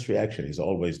 the first reaction is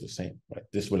always the same, right?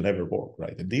 This will never work,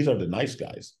 right? And these are the nice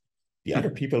guys. The other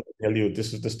people will tell you,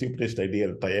 this is the stupidest idea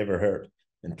that I ever heard.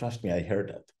 And trust me, I heard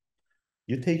that.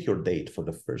 You take your date for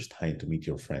the first time to meet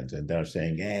your friends, and they're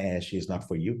saying, she's not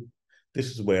for you.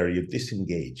 This is where you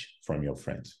disengage from your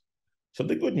friends. So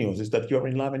the good news is that you're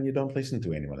in love and you don't listen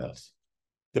to anyone else.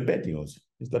 The bad news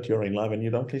is that you're in love and you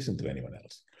don't listen to anyone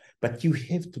else. But you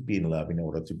have to be in love in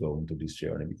order to go into this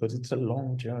journey, because it's a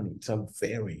long journey. It's a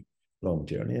very long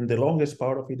journey. And the longest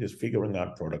part of it is figuring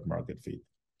out product market fit.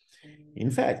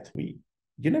 In fact,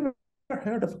 you never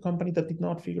heard of a company that did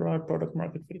not figure out product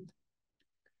market fit.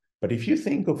 But if you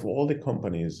think of all the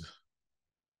companies,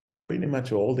 pretty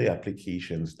much all the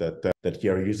applications that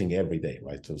you are using every day,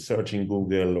 right? So searching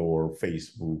Google or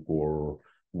Facebook or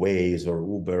Waze or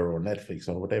Uber or Netflix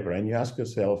or whatever, and you ask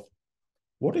yourself,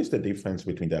 what is the difference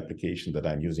between the application that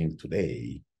I'm using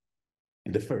today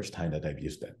and the first time that I've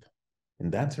used that?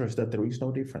 And the answer is that there is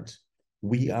no difference.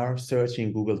 We are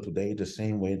searching Google today the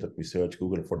same way that we search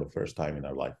Google for the first time in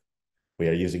our life. We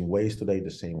are using Waze today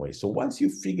the same way. So once you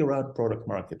figure out product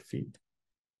market fit,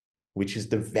 which is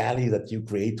the value that you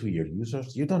create to your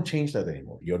users, you don't change that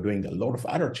anymore. You're doing a lot of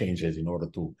other changes in order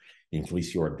to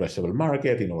increase your addressable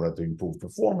market, in order to improve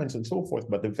performance and so forth,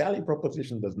 but the value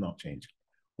proposition does not change.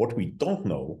 What we don't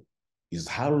know is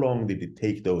how long did it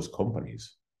take those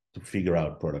companies to figure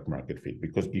out product market fit?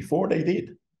 Because before they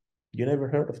did, you never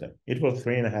heard of them. It was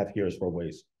 3.5 years for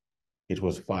Waze. It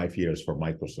was 5 years for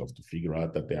Microsoft to figure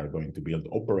out that they are going to build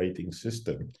operating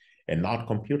system and not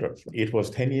computers. It was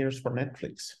 10 years for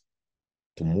Netflix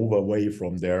to move away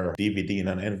from their DVD in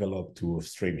an envelope to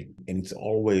streaming. And it's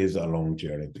always a long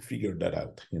journey to figure that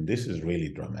out. And this is really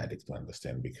dramatic to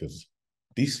understand, because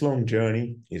this long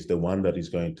journey is the one that is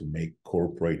going to make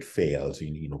corporate fails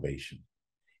in innovation.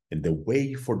 And the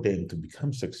way for them to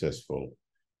become successful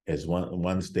is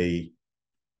once they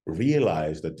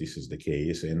realize that this is the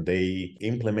case and they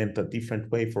implement a different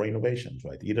way for innovations,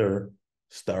 right? Either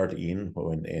start in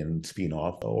and spin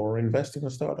off or invest in a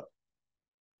startup.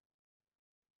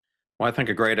 Well, I think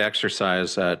a great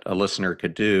exercise that a listener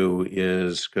could do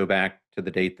is go back to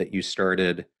the date that you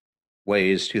started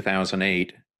Waze,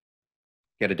 2008,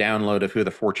 get a download of who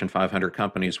the Fortune 500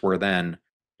 companies were then,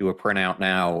 do a printout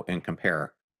now, and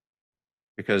compare.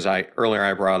 Because earlier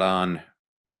I brought on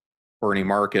Bernie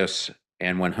Marcus,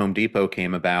 and when Home Depot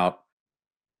came about,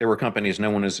 there were companies no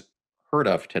one has heard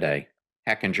of today,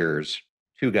 Heckingers,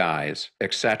 Two Guys,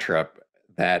 etc.,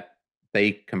 that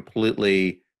they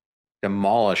completely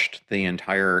demolished the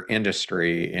entire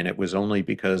industry. And it was only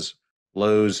because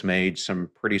Lowe's made some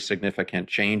pretty significant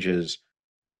changes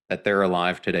that they're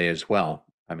alive today as well.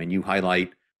 I mean, you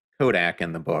highlight Kodak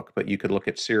in the book, but you could look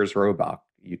at Sears Roebuck.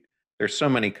 There's so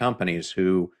many companies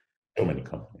who,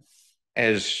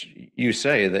 as you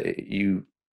say, that you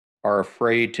are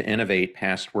afraid to innovate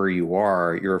past where you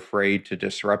are. You're afraid to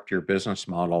disrupt your business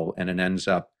model, and it ends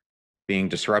up being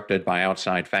disrupted by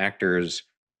outside factors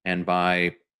and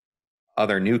by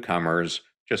other newcomers,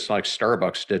 just like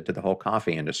Starbucks did to the whole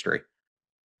coffee industry.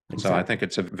 Exactly. So I think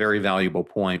it's a very valuable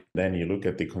point. Then you look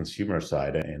at the consumer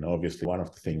side, and obviously one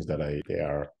of the things that there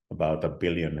are about 1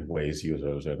 billion Waze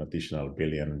users, an additional 1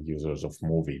 billion users of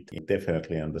Moovit. You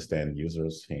definitely understand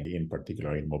users, in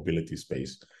particular in mobility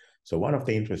space. So one of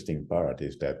the interesting part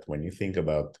is that when you think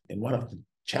about, and one of the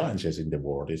challenges in the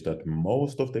world is that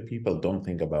most of the people don't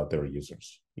think about their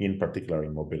users, in particular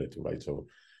in mobility, right? So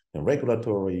and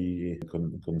regulatory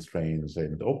constraints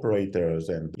and operators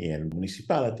and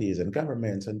municipalities and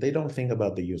governments, and they don't think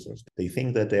about the users. They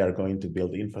think that they are going to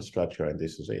build infrastructure and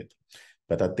this is it.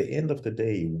 But at the end of the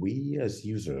day, we as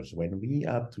users, when we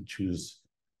have to choose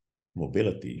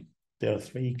mobility, there are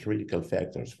 3 critical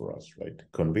factors for us, right?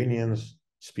 Convenience,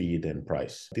 speed, and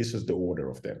price. This is the order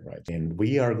of them, right? And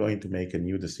we are going to make a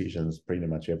new decisions pretty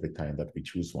much every time that we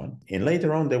choose one. And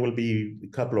later on, there will be a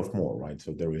couple of more, right?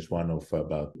 So there is one of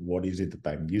about what is it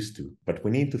that I'm used to, but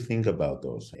we need to think about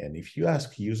those. And if you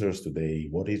ask users today,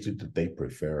 what is it that they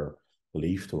prefer,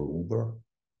 Lyft or Uber?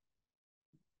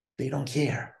 They don't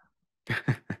care.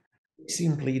 They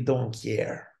simply don't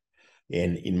care.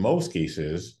 And in most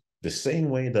cases, the same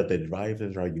way that the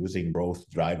drivers are using both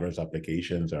drivers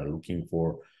applications, are looking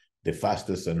for the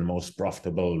fastest and most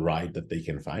profitable ride that they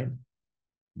can find,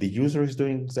 the user is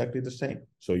doing exactly the same.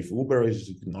 So if Uber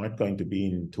is not going to be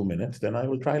in 2 minutes, then I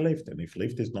will try Lyft. And if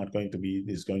Lyft is not going to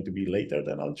be later,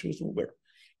 then I'll choose Uber.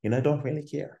 And I don't really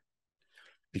care.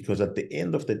 Because at the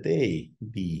end of the day,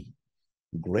 the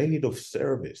grade of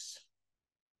service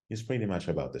is pretty much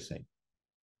about the same.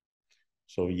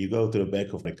 So you go to the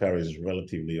back of the car is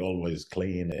relatively always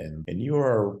clean, and you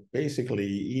are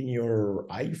basically in your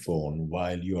iPhone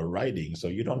while you are riding. So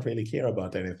you don't really care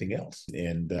about anything else.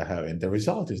 And the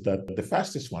result is that the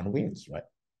fastest one wins, right?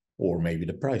 Or maybe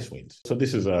the price wins. So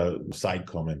this is a side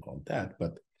comment on that.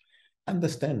 But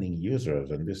understanding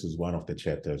users, and this is one of the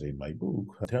chapters in my book,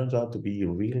 turns out to be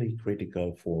really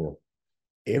critical for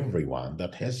everyone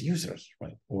that has users,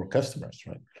 right? Or customers,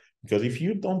 right? Because if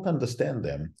you don't understand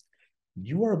them,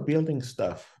 you are building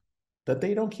stuff that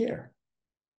they don't care.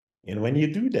 And when you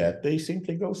do that, they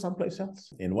simply go someplace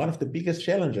else. And one of the biggest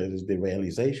challenges is the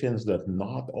realizations that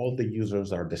not all the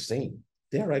users are the same.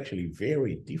 They're actually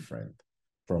very different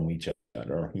from each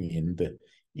other. And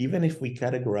even if we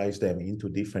categorize them into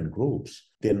different groups,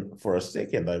 then for a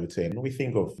second, I would say, we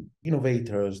think of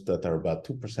innovators that are about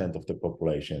 2% of the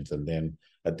populations, and then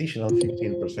additional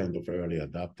 15% of early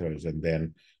adopters, and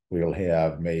then we'll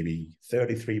have maybe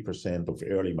 33% of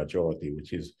early majority,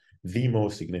 which is the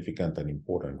most significant and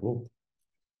important group.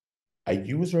 A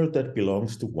user that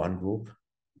belongs to one group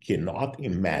cannot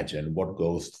imagine what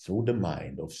goes through the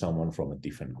mind of someone from a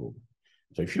different group.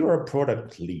 So if you're a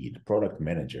product lead, product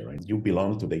manager, and you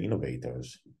belong to the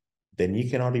innovators, then you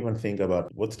cannot even think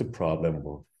about what's the problem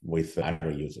with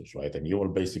other users, right? And you will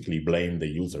basically blame the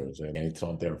users, and it's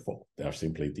not their fault. They're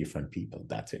simply different people.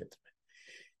 That's it.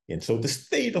 And so the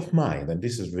state of mind, and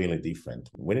this is really different,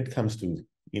 when it comes to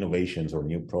innovations or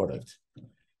new products,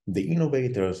 the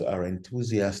innovators are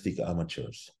enthusiastic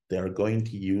amateurs. They are going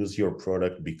to use your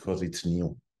product because it's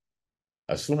new.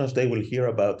 As soon as they will hear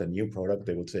about a new product,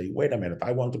 they will say, wait a minute,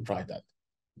 I want to try that.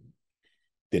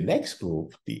 The next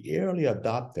group, the early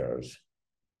adopters,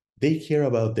 they care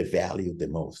about the value the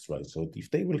most, right? So if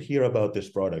they will hear about this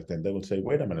product and they will say,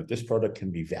 wait a minute, this product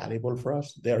can be valuable for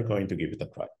us, they're going to give it a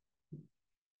try.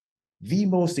 The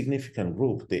most significant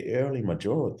group, the early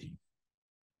majority,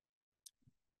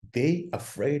 they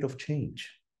afraid of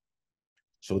change.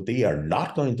 So they are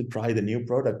not going to try the new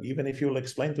product, even if you'll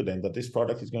explain to them that this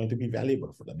product is going to be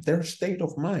valuable for them. Their state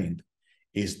of mind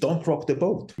is don't rock the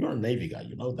boat. You're a Navy guy,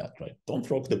 you know that, right? Don't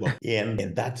rock the boat.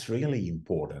 And that's really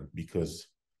important, because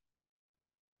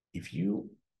if you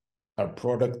are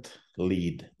product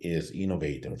lead is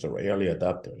innovators or early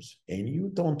adopters, and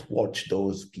you don't watch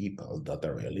those people that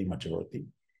are early majority,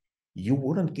 you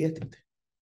wouldn't get it.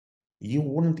 You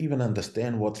wouldn't even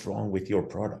understand what's wrong with your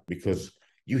product, because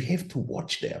you have to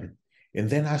watch them and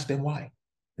then ask them why.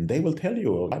 And they will tell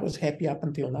you, I was happy up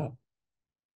until now.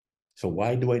 So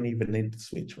why do I even need to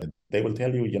switch? And they will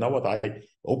tell you, you know what, I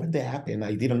opened the app and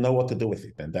I didn't know what to do with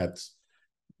it. And that's,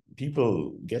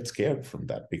 people get scared from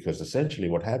that, because essentially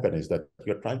what happened is that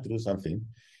you're trying to do something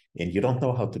and you don't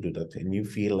know how to do that, and you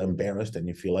feel embarrassed and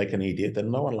you feel like an idiot,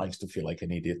 and no one likes to feel like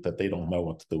an idiot that they don't know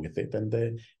what to do with it.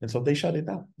 And so they shut it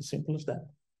down, as simple as that.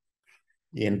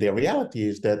 And the reality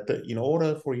is that in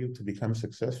order for you to become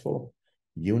successful,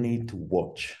 you need to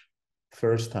watch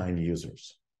first-time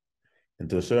users. And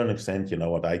to a certain extent, you know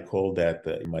what I call that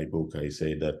in my book, I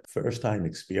say that first-time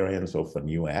experience of a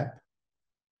new app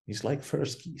is like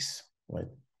first keys, right?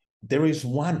 There is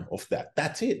one of that.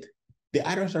 That's it. The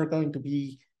others are going to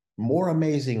be more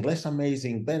amazing, less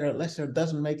amazing, better, lesser,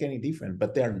 doesn't make any difference,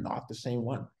 but they're not the same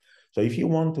one. So if you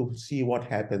want to see what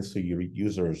happens to your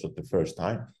users at the first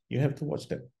time, you have to watch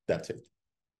them. That's it.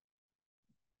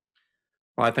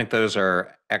 Well, I think those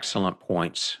are excellent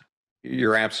points.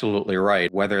 You're absolutely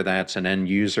right. Whether that's an end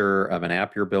user of an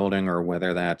app you're building, or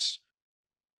whether that's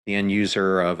the end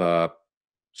user of a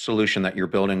solution that you're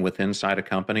building with inside a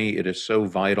company, it is so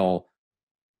vital,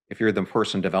 if you're the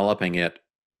person developing it,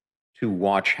 to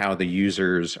watch how the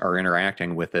users are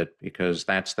interacting with it, because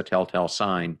that's the telltale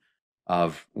sign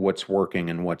of what's working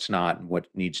and what's not, and what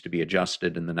needs to be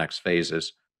adjusted in the next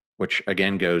phases, which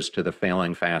again goes to the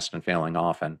failing fast and failing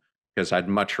often, because I'd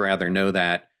much rather know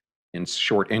that in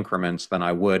short increments than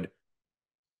I would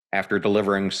after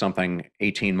delivering something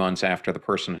 18 months after the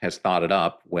person has thought it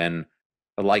up, when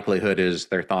the likelihood is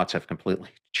their thoughts have completely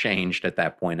changed at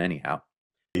that point anyhow.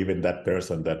 Even that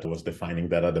person that was defining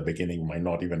that at the beginning might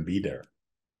not even be there.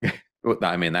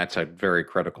 I mean, that's a very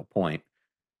critical point.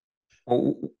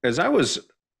 Well, as I was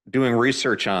doing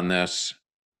research on this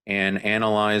and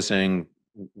analyzing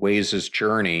Waze's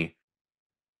journey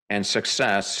and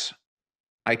success,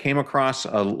 I came across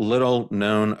a little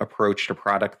known approach to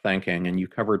product thinking, and you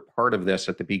covered part of this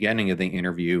at the beginning of the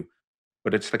interview,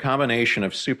 but it's the combination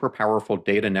of super powerful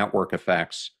data network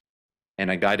effects and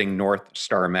a guiding North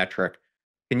Star metric.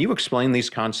 Can you explain these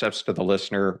concepts to the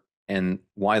listener and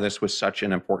why this was such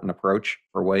an important approach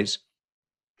for Waze?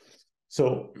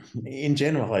 So in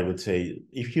general, I would say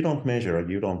if you don't measure,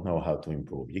 you don't know how to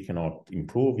improve. You cannot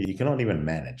improve, you cannot even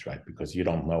manage, right? Because you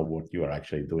don't know what you are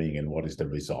actually doing and what is the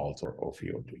result of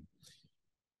your doing.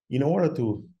 In order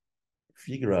to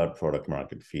figure out product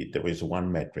market fit, there is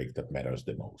one metric that matters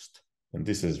the most, and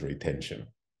this is retention.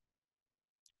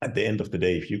 At the end of the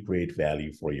day, if you create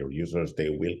value for your users, they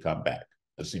will come back.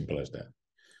 As simple as that.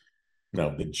 Now,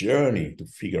 the journey to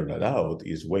figure that out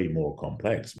is way more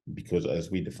complex because, as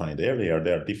we defined earlier,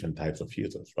 there are different types of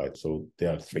users, right? So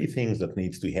there are three things that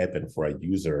needs to happen for a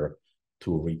user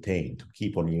to retain, to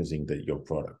keep on using your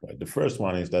product, right? The first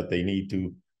one is that they need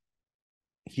to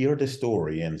hear the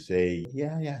story and say,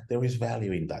 yeah, there is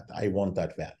value in that. I want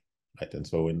that value. Right? And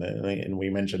so, and we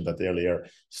mentioned that earlier,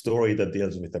 story that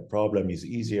deals with the problem is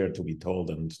easier to be told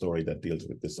than story that deals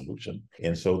with the solution.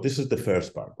 And so this is the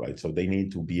first part, right? So they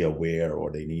need to be aware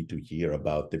or they need to hear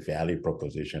about the value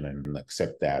proposition and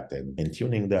accept that. And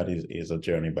tuning that is a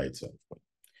journey by itself.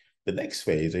 The next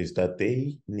phase is that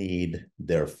they need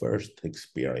their first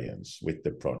experience with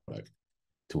the product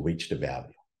to reach the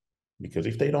value. Because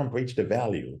if they don't reach the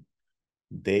value,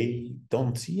 they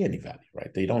don't see any value,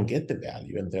 right? They don't get the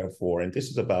value. And therefore, and this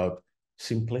is about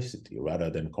simplicity rather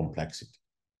than complexity.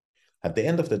 At the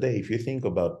end of the day, if you think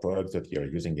about products that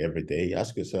you're using every day,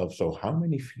 ask yourself, so how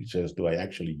many features do I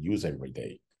actually use every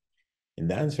day? And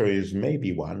the answer is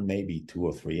maybe one, maybe two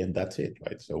or three, and that's it,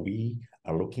 right? So we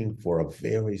are looking for a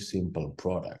very simple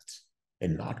product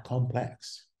and not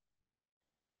complex.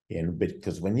 And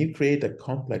because when you create a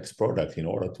complex product in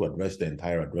order to address the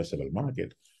entire addressable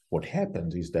market, what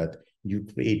happens is that you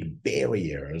create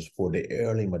barriers for the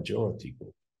early majority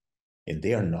group. And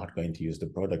they are not going to use the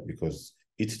product because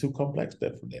it's too complex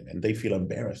for them. And they feel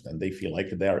embarrassed and they feel like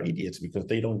they are idiots because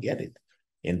they don't get it.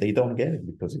 And they don't get it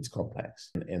because it's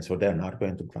complex. And so they're not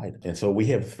going to try it. And so we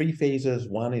have three phases.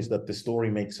 One is that the story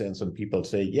makes sense and people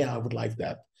say, yeah, I would like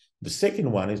that. The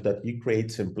second one is that you create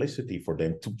simplicity for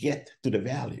them to get to the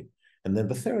value. And then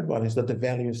the third one is that the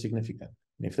value is significant.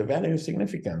 And if the value is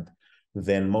significant,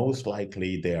 then most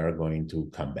likely they are going to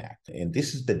come back. And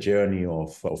this is the journey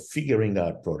of figuring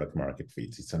out product market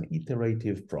fits. It's an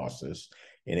iterative process.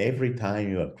 And every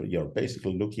time you're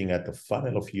basically looking at the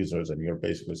funnel of users and you're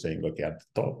basically saying, okay, at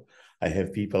the top, I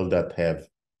have people that have,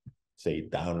 say,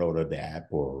 downloaded the app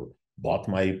or bought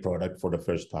my product for the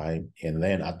first time. And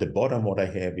then at the bottom, what I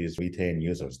have is retained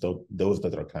users, those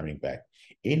that are coming back.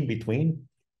 In between,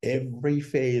 every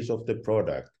phase of the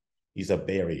product is a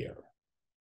barrier.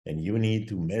 And you need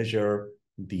to measure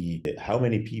how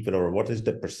many people or what is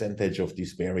the percentage of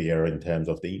this barrier in terms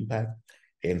of the impact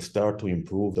and start to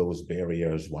improve those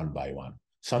barriers one by one.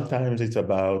 Sometimes it's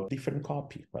about different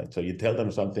copy, right? So you tell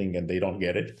them something and they don't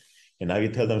get it. And now you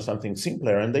tell them something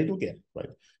simpler and they do get it, right?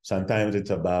 Sometimes it's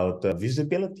about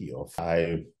visibility of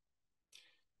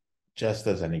just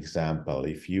as an example,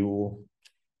 if you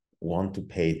want to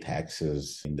pay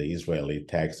taxes in the Israeli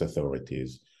tax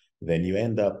authorities, then you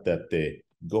end up that the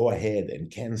go ahead and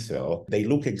cancel, they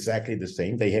look exactly the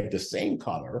same. They have the same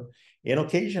color. And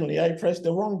occasionally I press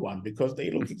the wrong one because they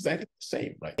look exactly the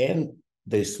same, right? And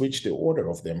they switch the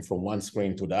order of them from one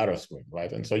screen to the other screen,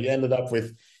 right? And so you ended up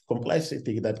with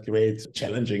complexity that creates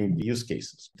challenging use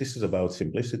cases. This is about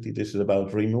simplicity. This is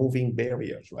about removing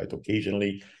barriers, right?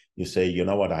 Occasionally you say, you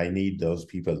know what, I need those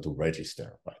people to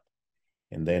register, right?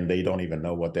 And then they don't even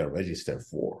know what they're registered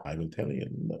for. I will tell you,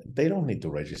 they don't need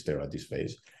to register at this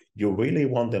phase. You really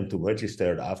want them to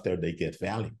register after they get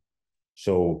value.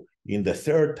 So in the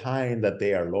third time that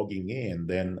they are logging in,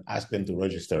 then ask them to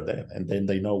register then, and then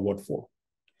they know what for.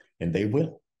 And they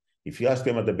will. If you ask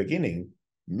them at the beginning,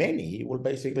 many will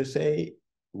basically say,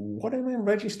 what am I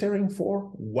registering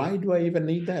for? Why do I even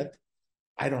need that?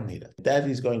 I don't need it. That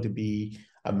is going to be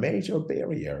a major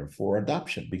barrier for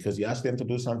adoption because you ask them to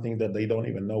do something that they don't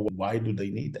even know why do they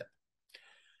need that.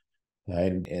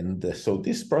 And so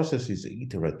this process is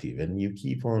iterative and you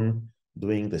keep on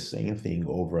doing the same thing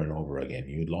over and over again.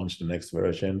 You launch the next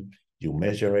version, you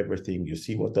measure everything, you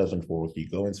see what doesn't work, you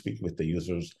go and speak with the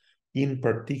users, in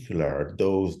particular,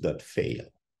 those that fail.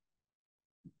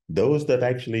 Those that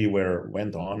actually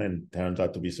went on and turned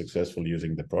out to be successful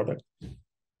using the product,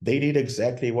 they did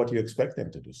exactly what you expect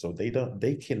them to do. So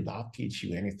they cannot teach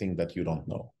you anything that you don't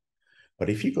know. But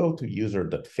if you go to user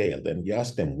that failed and you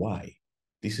ask them why,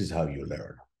 this is how you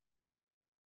learn.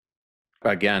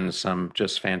 Again, some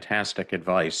just fantastic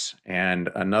advice.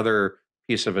 And another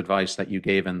piece of advice that you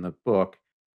gave in the book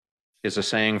is a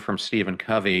saying from Stephen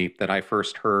Covey that I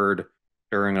first heard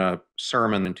during a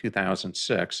sermon in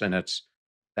 2006. And it's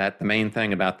that the main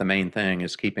thing about the main thing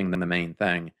is keeping the main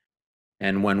thing.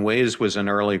 And when Waze was in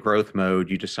early growth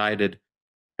mode, you decided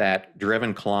that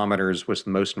driven kilometers was the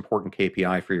most important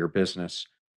KPI for your business.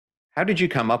 How did you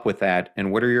come up with that?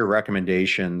 And what are your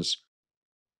recommendations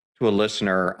to a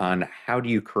listener on how do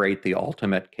you create the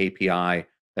ultimate KPI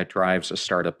that drives a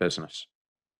startup business?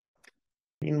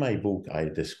 In my book, I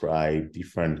describe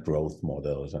different growth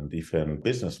models and different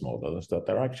business models that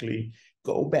are actually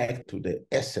go back to the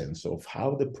essence of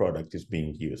how the product is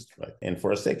being used, right? And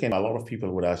for a second, a lot of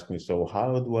people would ask me, so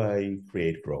how do I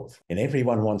create growth? And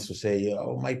everyone wants to say,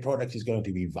 oh, my product is going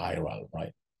to be viral,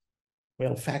 right?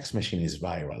 Well, fax machine is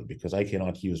viral because I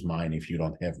cannot use mine if you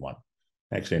don't have one.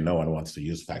 Actually, no one wants to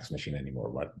use fax machine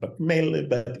anymore, but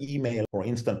email or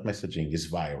instant messaging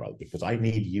is viral because I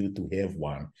need you to have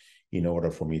one in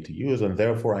order for me to use, and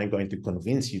therefore I'm going to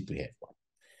convince you to have one.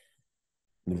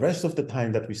 The rest of the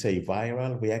time that we say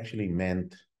viral, we actually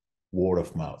meant word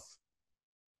of mouth.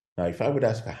 Now, if I would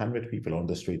ask 100 people on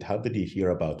the street, how did you hear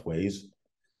about Waze?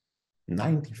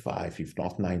 95, if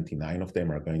not 99 of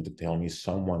them are going to tell me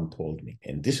someone told me.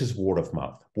 And this is word of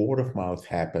mouth. Word of mouth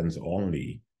happens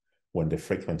only when the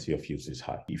frequency of use is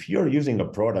high. If you're using a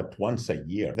product once a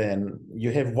year, then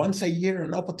you have once a year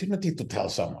an opportunity to tell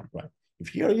someone, right?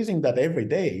 If you're using that every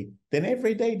day, then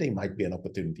every day there might be an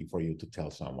opportunity for you to tell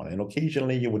someone. And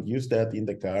occasionally you would use that in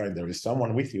the car and there is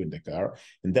someone with you in the car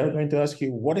and they're going to ask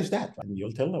you, what is that? And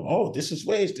you'll tell them, oh, this is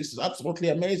Waze. This is absolutely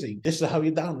amazing. This is how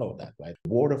you download that, right?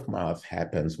 Word of mouth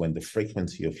happens when the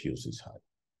frequency of use is high.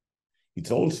 It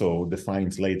also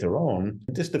defines later on,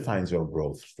 this defines your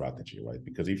growth strategy, right?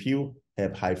 Because if you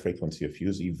have high frequency of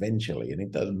use, eventually, and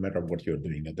it doesn't matter what you're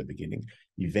doing at the beginning,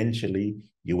 eventually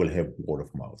you will have word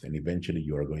of mouth and eventually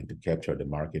you are going to capture the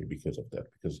market because of that,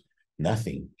 because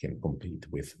nothing can compete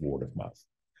with word of mouth.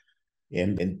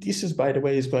 And this is, by the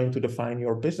way, is going to define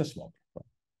your business model. Right?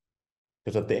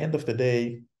 Because at the end of the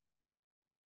day,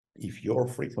 if your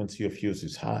frequency of use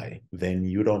is high, then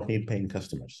you don't need paying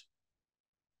customers.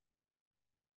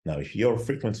 Now, if your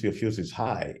frequency of use is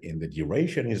high and the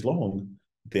duration is long,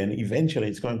 then eventually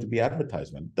it's going to be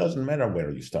advertisement. It doesn't matter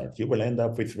where you start. You will end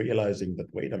up with realizing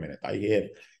that, wait a minute, I have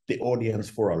the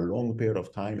audience for a long period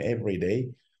of time every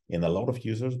day and a lot of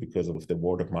users because of the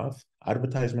word of mouth.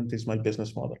 Advertisement is my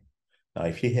business model. Now,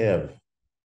 if you have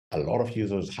a lot of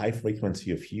users, high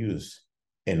frequency of use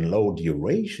and low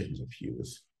durations of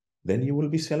use, then you will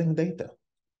be selling data.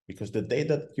 Because the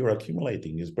data that you're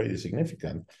accumulating is pretty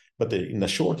significant, but in the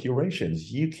short durations,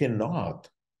 you cannot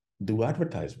do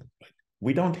advertisement. Right?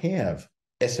 We don't have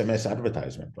SMS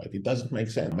advertisement, right? It doesn't make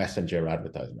sense. Messenger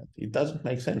advertisement. It doesn't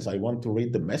make sense. I want to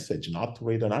read the message, not to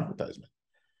read an advertisement.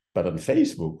 But on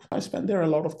Facebook, I spend there a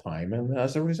lot of time, and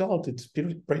as a result, it's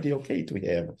pretty okay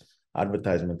to have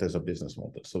advertisement as a business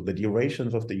model. So the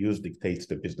durations of the use dictates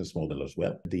the business model as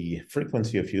well. The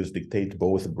frequency of use dictates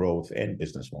both growth and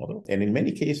business model. And in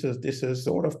many cases, this is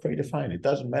sort of predefined. It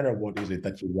doesn't matter what is it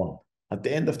that you want. At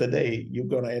the end of the day, you're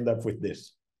going to end up with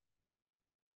this.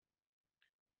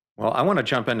 Well, I want to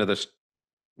jump into this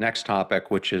next topic,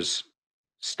 which is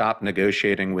stop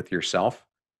negotiating with yourself.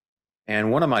 And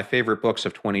one of my favorite books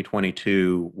of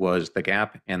 2022 was The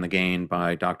Gap and the Gain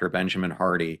by Dr. Benjamin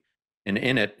Hardy. And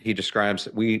in it, he describes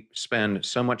that we spend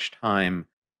so much time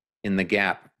in the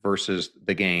gap versus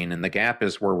the gain. And the gap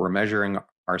is where we're measuring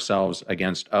ourselves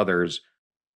against others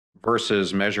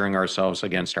versus measuring ourselves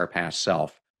against our past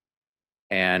self.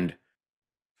 And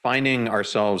finding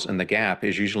ourselves in the gap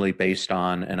is usually based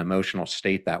on an emotional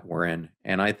state that we're in.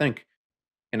 And I think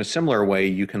in a similar way,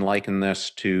 you can liken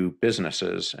this to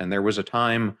businesses. And there was a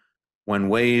time when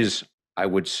Waze, I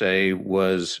would say,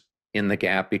 was in the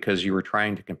gap because you were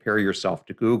trying to compare yourself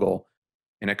to Google,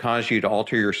 and it caused you to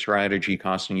alter your strategy,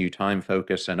 costing you time,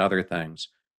 focus, and other things.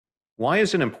 Why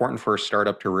is it important for a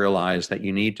startup to realize that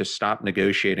you need to stop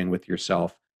negotiating with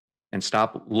yourself and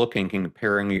stop looking and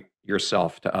comparing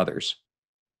yourself to others?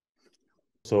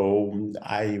 So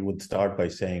I would start by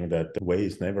saying that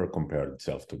Waze never compared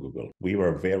itself to Google. We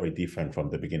were very different from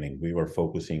the beginning. We were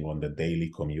focusing on the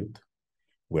daily commute,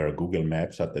 where Google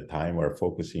Maps at the time were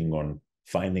focusing on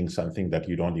finding something that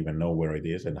you don't even know where it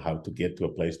is and how to get to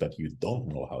a place that you don't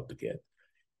know how to get.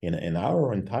 And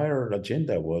our entire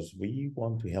agenda was we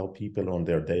want to help people on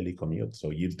their daily commute. So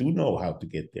you do know how to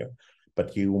get there,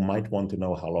 but you might want to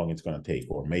know how long it's going to take,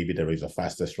 or maybe there is a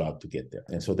fastest route to get there.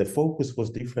 And so the focus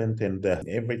was different. And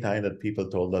every time that people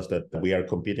told us that we are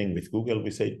competing with Google,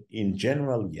 we say, in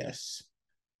general, yes,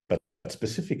 but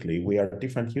specifically, we are a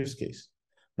different use case.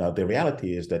 Now, the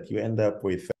reality is that you end up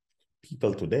with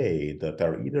people today that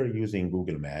are either using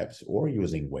Google Maps or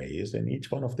using Waze, and each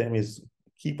one of them is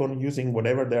keep on using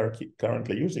whatever they are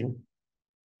currently using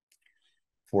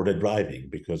for the driving,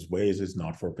 because Waze is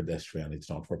not for pedestrian, it's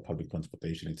not for public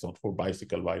transportation, it's not for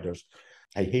bicycle riders.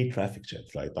 I hate traffic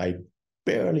jams, right? I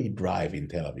barely drive in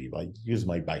Tel Aviv. I use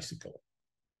my bicycle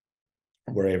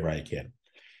wherever I can.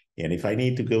 And if I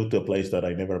need to go to a place that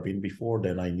I've never been before,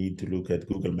 then I need to look at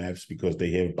Google Maps because they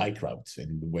have bike routes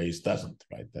and Waze doesn't,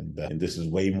 right? And this is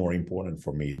way more important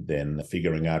for me than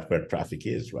figuring out where traffic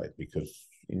is, right? Because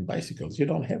in bicycles, you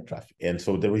don't have traffic. And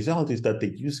so the result is that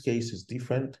the use case is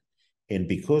different. And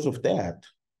because of that,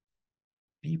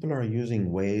 people are using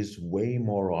Waze way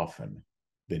more often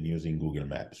than using Google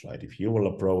Maps, right? If you will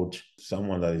approach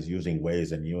someone that is using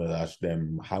Waze and you will ask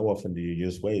them, how often do you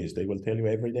use Waze? They will tell you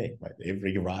every day, right?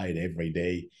 Every ride, every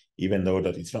day, even though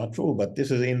that it's not true, but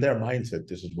this is in their mindset,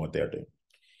 this is what they're doing.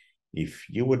 If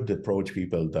you would approach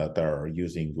people that are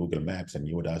using Google Maps and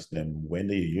you would ask them, when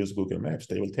do you use Google Maps?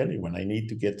 They will tell you, when I need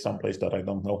to get someplace that I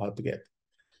don't know how to get.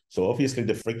 So obviously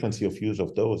the frequency of use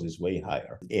of those is way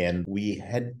higher. And we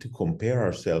had to compare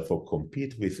ourselves or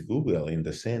compete with Google in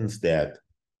the sense that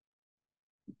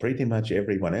pretty much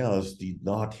everyone else did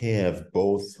not have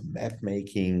both map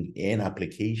making and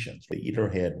applications. They either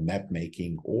had map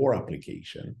making or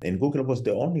application. And Google was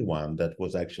the only one that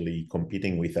was actually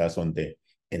competing with us on the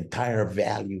entire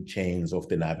value chains of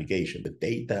the navigation, the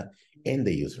data and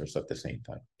the users at the same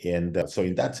time. And so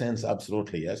in that sense,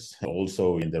 absolutely, yes.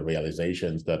 Also in the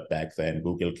realizations that back then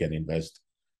Google can invest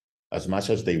as much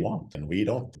as they want, and we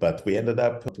don't. But we ended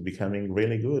up becoming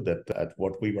really good at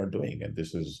what we were doing. And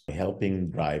this is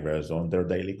helping drivers on their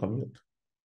daily commute.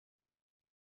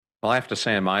 Well, I have to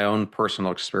say, in my own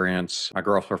personal experience, my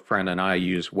girlfriend and I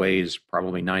use Waze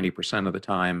probably 90% of the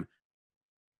time,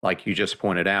 like you just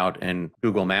pointed out, and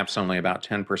Google Maps only about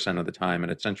 10% of the time.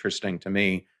 And it's interesting to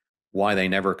me why they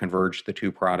never converged the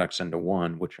two products into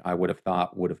one, which I would have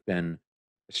thought would have been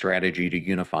a strategy to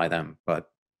unify them. But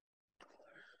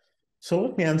so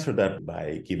let me answer that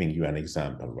by giving you an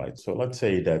example, right? So let's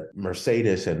say that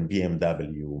Mercedes and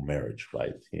BMW merge,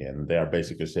 right? And they are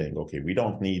basically saying, okay, we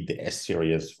don't need the S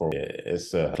series for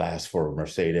S class for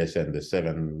Mercedes and the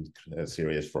 7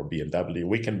 series for BMW.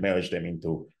 We can merge them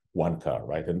into one car,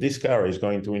 right? And this car is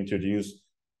going to introduce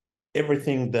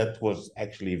everything that was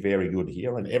actually very good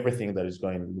here and everything that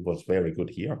was very good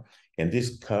here. And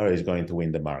this car is going to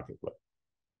win the market, right?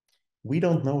 We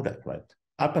don't know that, right?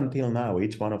 Up until now,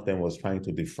 each one of them was trying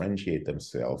to differentiate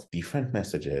themselves, different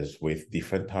messages with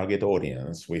different target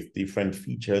audience, with different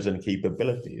features and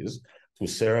capabilities to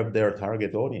serve their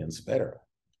target audience better.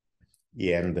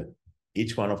 And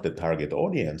each one of the target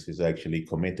audience is actually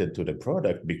committed to the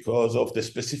product because of the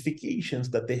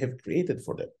specifications that they have created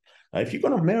for them. Now, if you're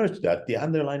going to merge that, the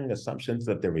underlying assumptions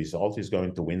that the result is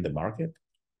going to win the market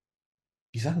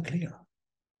is unclear.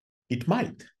 It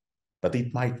might, but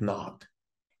it might not.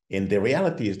 And the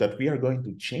reality is that we are going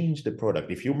to change the product.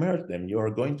 If you merge them, you are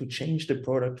going to change the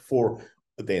product for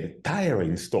the entire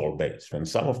install base. And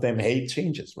some of them hate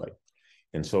changes, right?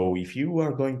 And so if you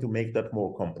are going to make that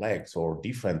more complex or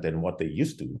different than what they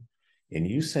used to, and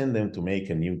you send them to make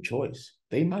a new choice,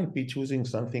 they might be choosing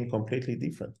something completely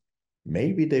different.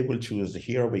 Maybe they will choose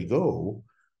Here We Go,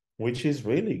 which is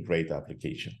really great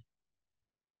application.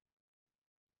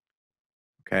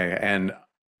 okay, and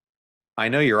I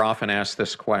know you're often asked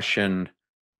this question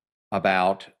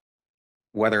about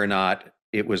whether or not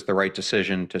it was the right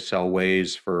decision to sell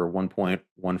Waze for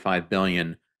 1.15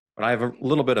 billion, but I have a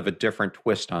little bit of a different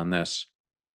twist on this.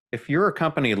 If you're a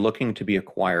company looking to be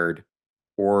acquired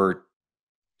or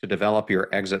to develop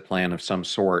your exit plan of some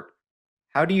sort,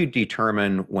 how do you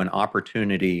determine when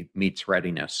opportunity meets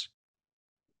readiness?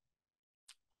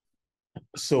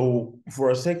 So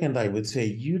for a second, I would say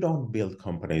you don't build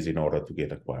companies in order to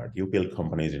get acquired. You build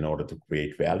companies in order to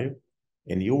create value,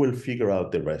 and you will figure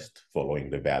out the rest following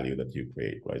the value that you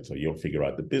create, right? So you'll figure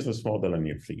out the business model, and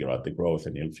you'll figure out the growth,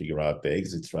 and you'll figure out the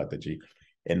exit strategy.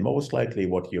 And most likely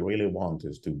what you really want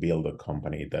is to build a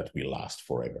company that will last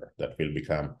forever, that will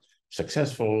become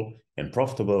successful and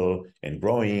profitable and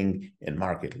growing and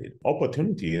market lead.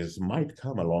 Opportunities might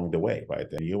come along the way, right?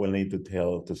 And you will need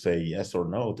to say yes or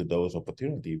no to those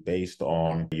opportunities based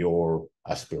on your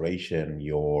aspiration,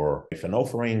 if an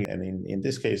offering, and in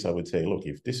this case, I would say, look,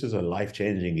 if this is a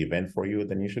life-changing event for you,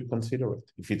 then you should consider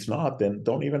it. If it's not, then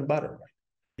don't even bother, right?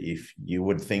 If you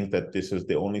would think that this is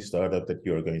the only startup that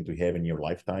you're going to have in your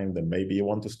lifetime, then maybe you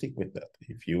want to stick with that.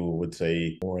 If you would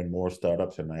say more and more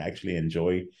startups, and I actually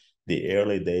enjoy the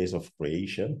early days of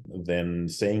creation, then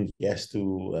saying yes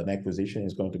to an acquisition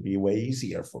is going to be way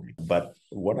easier for me. But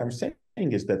what I'm saying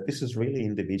is that this is really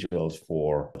individuals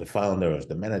for the founders,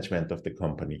 the management of the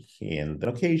company, and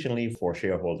occasionally for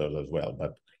shareholders as well.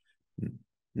 But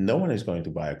No one is going to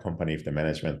buy a company if the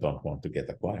management don't want to get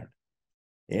acquired,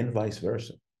 and vice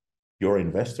versa. Your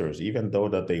investors, even though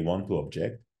that they want to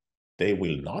object, they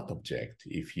will not object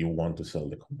if you want to sell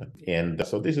the company. And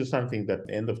so this is something that at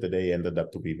the end of the day ended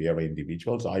up to be very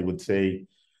individuals. I would say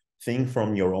think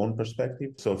from your own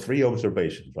perspective. So 3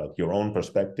 observations, right? Your own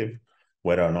perspective,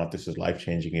 whether or not this is a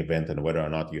life-changing event and whether or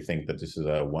not you think that this is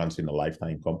a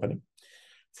once-in-a-lifetime company.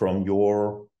 From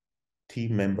your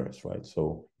team members, right?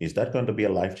 So is that going to be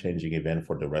a life-changing event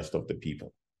for the rest of the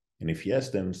people? And if yes,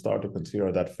 then start to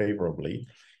consider that favorably,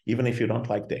 even if you don't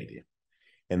like the idea.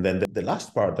 And then the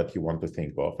last part that you want to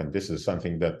think of, and this is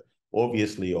something that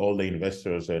obviously all the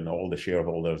investors and all the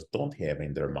shareholders don't have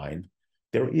in their mind,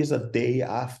 there is a day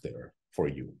after for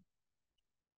you.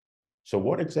 So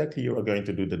what exactly you are going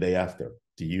to do the day after?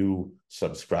 Do you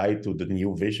subscribe to the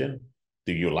new vision?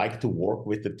 Do you like to work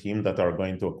with the team that are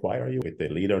going to acquire you, with the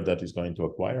leader that is going to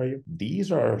acquire you?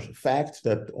 These are facts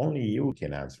that only you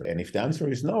can answer. And if the answer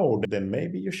is no, then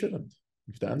maybe you shouldn't.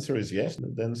 If the answer is yes,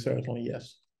 then certainly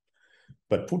yes.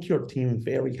 But put your team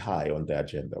very high on the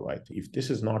agenda, right? If this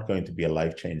is not going to be a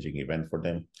life-changing event for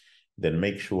them, then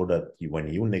make sure that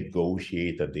when you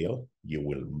negotiate a deal, you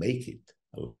will make it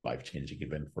a life-changing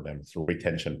event for them through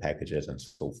retention packages and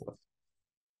so forth.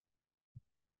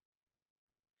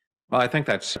 Well, I think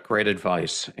that's great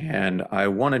advice. And I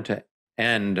wanted to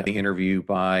end the interview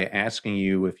by asking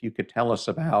you if you could tell us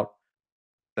about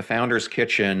the Founder's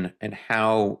Kitchen and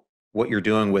how what you're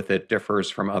doing with it differs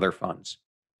from other funds.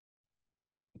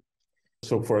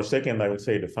 So for a second, I would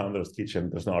say the Founder's Kitchen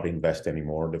does not invest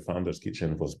anymore. The Founder's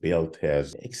Kitchen was built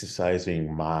as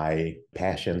exercising my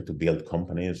passion to build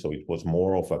companies. So it was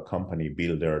more of a company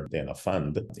builder than a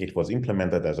fund. It was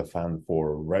implemented as a fund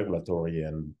for regulatory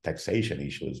and taxation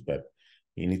issues, but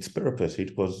in its purpose,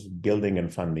 it was building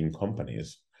and funding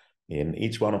companies. And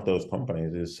each one of those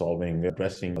companies is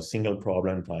addressing a single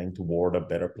problem, trying toward a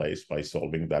better place by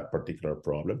solving that particular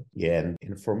problem. And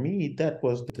for me, that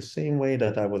was the same way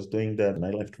that I was doing that. And I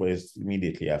left Waze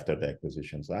immediately after the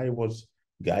acquisitions. I was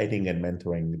guiding and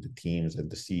mentoring the teams and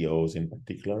the CEOs in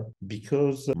particular,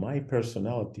 because my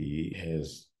personality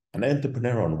is an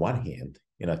entrepreneur on one hand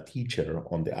and a teacher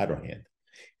on the other hand.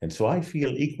 And so I feel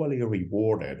equally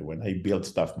rewarded when I build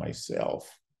stuff myself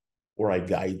or I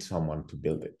guide someone to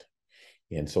build it.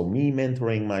 And so me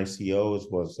mentoring my CEOs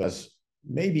was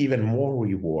maybe even more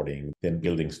rewarding than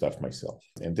building stuff myself.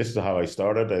 And this is how I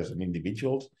started as an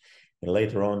individual. And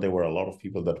later on, there were a lot of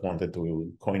people that wanted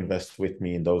to co-invest with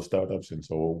me in those startups. And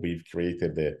so we've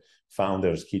created the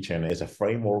Founder's Kitchen as a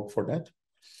framework for that.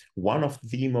 One of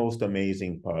the most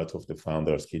amazing parts of the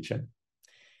Founder's Kitchen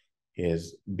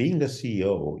is being a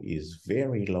CEO is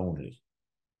very lonely.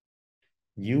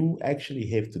 You actually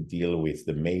have to deal with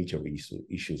the major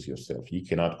issues yourself. You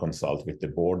cannot consult with the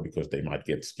board because they might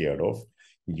get scared off.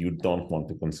 You don't want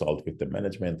to consult with the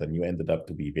management, and you ended up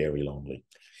to be very lonely.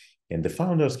 And the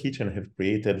Founder's Kitchen have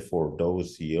created for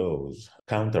those CEOs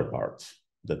counterparts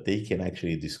that they can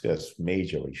actually discuss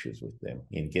major issues with them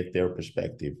and get their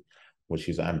perspective, which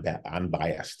is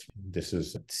unbiased. This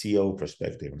is CEO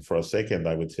perspective. And for a second,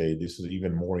 I would say this is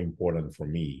even more important for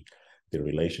me, the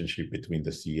relationship between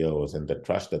the CEOs and the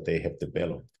trust that they have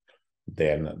developed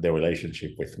than the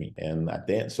relationship with me. And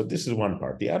then, so this is one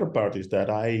part. The other part is that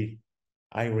I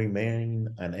remain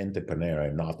an entrepreneur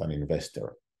and not an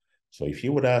investor. So if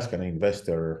you would ask an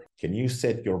investor, can you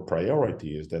set your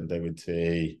priorities? Then they would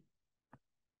say,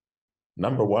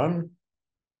 number one,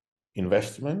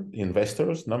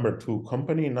 investors, number two,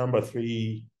 company, number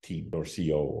three, team or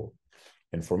CEO.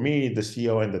 And for me, the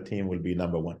CEO and the team will be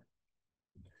number one.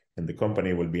 And the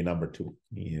company will be number two,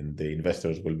 and the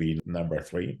investors will be number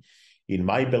three. In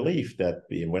my belief that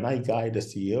when I guide a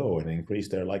CEO and increase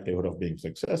their likelihood of being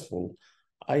successful,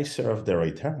 I serve the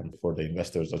return for the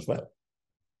investors as well.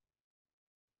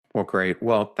 Well, great.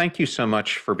 Well, thank you so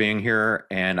much for being here.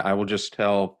 And I will just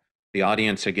tell the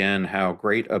audience again how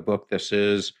great a book this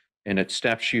is. And it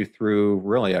steps you through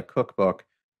really a cookbook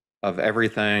of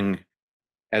everything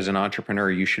as an entrepreneur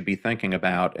you should be thinking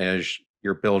about as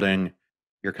you're building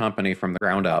your company from the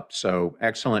ground up. So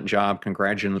excellent job.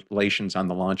 Congratulations on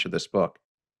the launch of this book.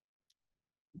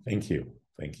 Thank you.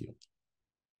 Thank you.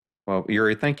 Well,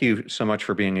 Uri, thank you so much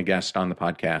for being a guest on the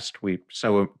podcast. We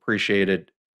so appreciate it.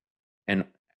 And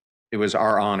it was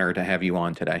our honor to have you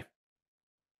on today.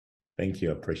 Thank you.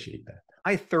 I appreciate that.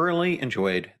 I thoroughly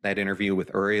enjoyed that interview with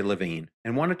Uri Levine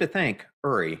and wanted to thank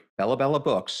Uri, Bella Bella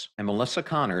Books, and Melissa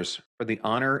Connors for the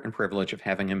honor and privilege of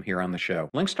having him here on the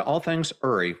show. Links to all things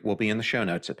Uri will be in the show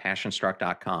notes at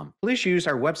passionstruck.com. Please use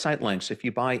our website links if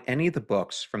you buy any of the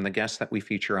books from the guests that we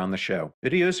feature on the show.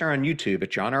 Videos are on YouTube at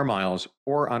John R. Miles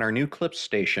or on our new Clips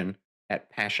station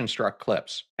at Passionstruck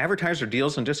Clips. Advertiser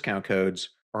deals and discount codes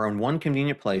are on one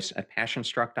convenient place at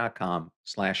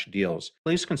passionstruck.com/deals.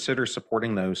 Please consider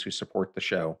supporting those who support the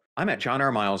show. I'm at John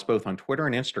R. Miles both on Twitter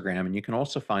and Instagram, and you can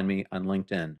also find me on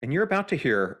LinkedIn. And you're about to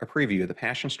hear a preview of the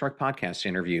Passion Struck podcast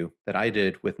interview that I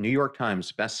did with New York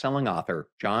Times bestselling author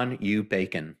John U.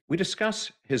 Bacon. We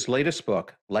discuss his latest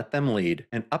book, Let Them Lead,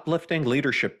 an uplifting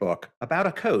leadership book about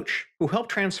a coach who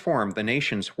helped transform the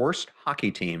nation's worst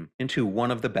hockey team into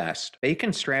one of the best.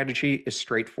 Bacon's strategy is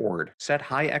straightforward. Set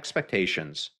high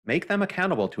expectations, make them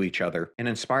accountable to each other, and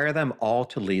inspire them all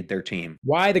to lead their team.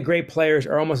 Why the great players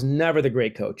are almost never the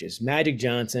great coaches. Magic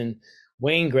Johnson,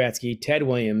 Wayne Gretzky, Ted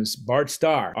Williams, Bart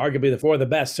Starr, arguably the four of the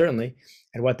best, certainly,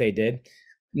 at what they did.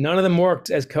 None of them worked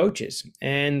as coaches.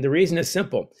 And the reason is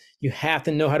simple. You have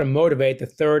to know how to motivate the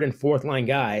third and fourth line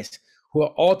guys who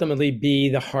will ultimately be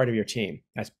the heart of your team.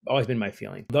 That's always been my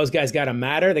feeling. Those guys got to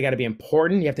matter. They got to be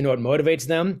important. You have to know what motivates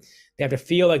them. They have to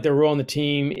feel like their role in the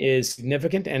team is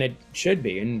significant, and it should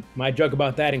be. And my joke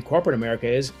about that in corporate America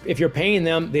is, if you're paying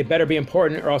them, they better be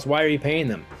important, or else why are you paying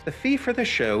them? The fee for this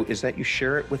show is that you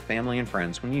share it with family and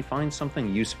friends when you find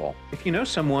something useful. If you know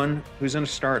someone who's in a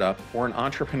startup or an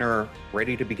entrepreneur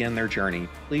ready to begin their journey,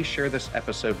 please share this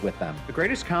episode with them. The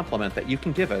greatest compliment that you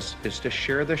can give us is to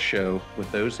share this show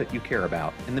with those that you care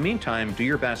about. In the meantime, do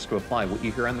your best to apply what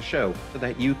you hear on the show so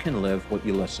that you can live what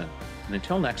you listen. And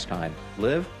until next time,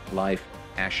 live life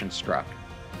passion struck.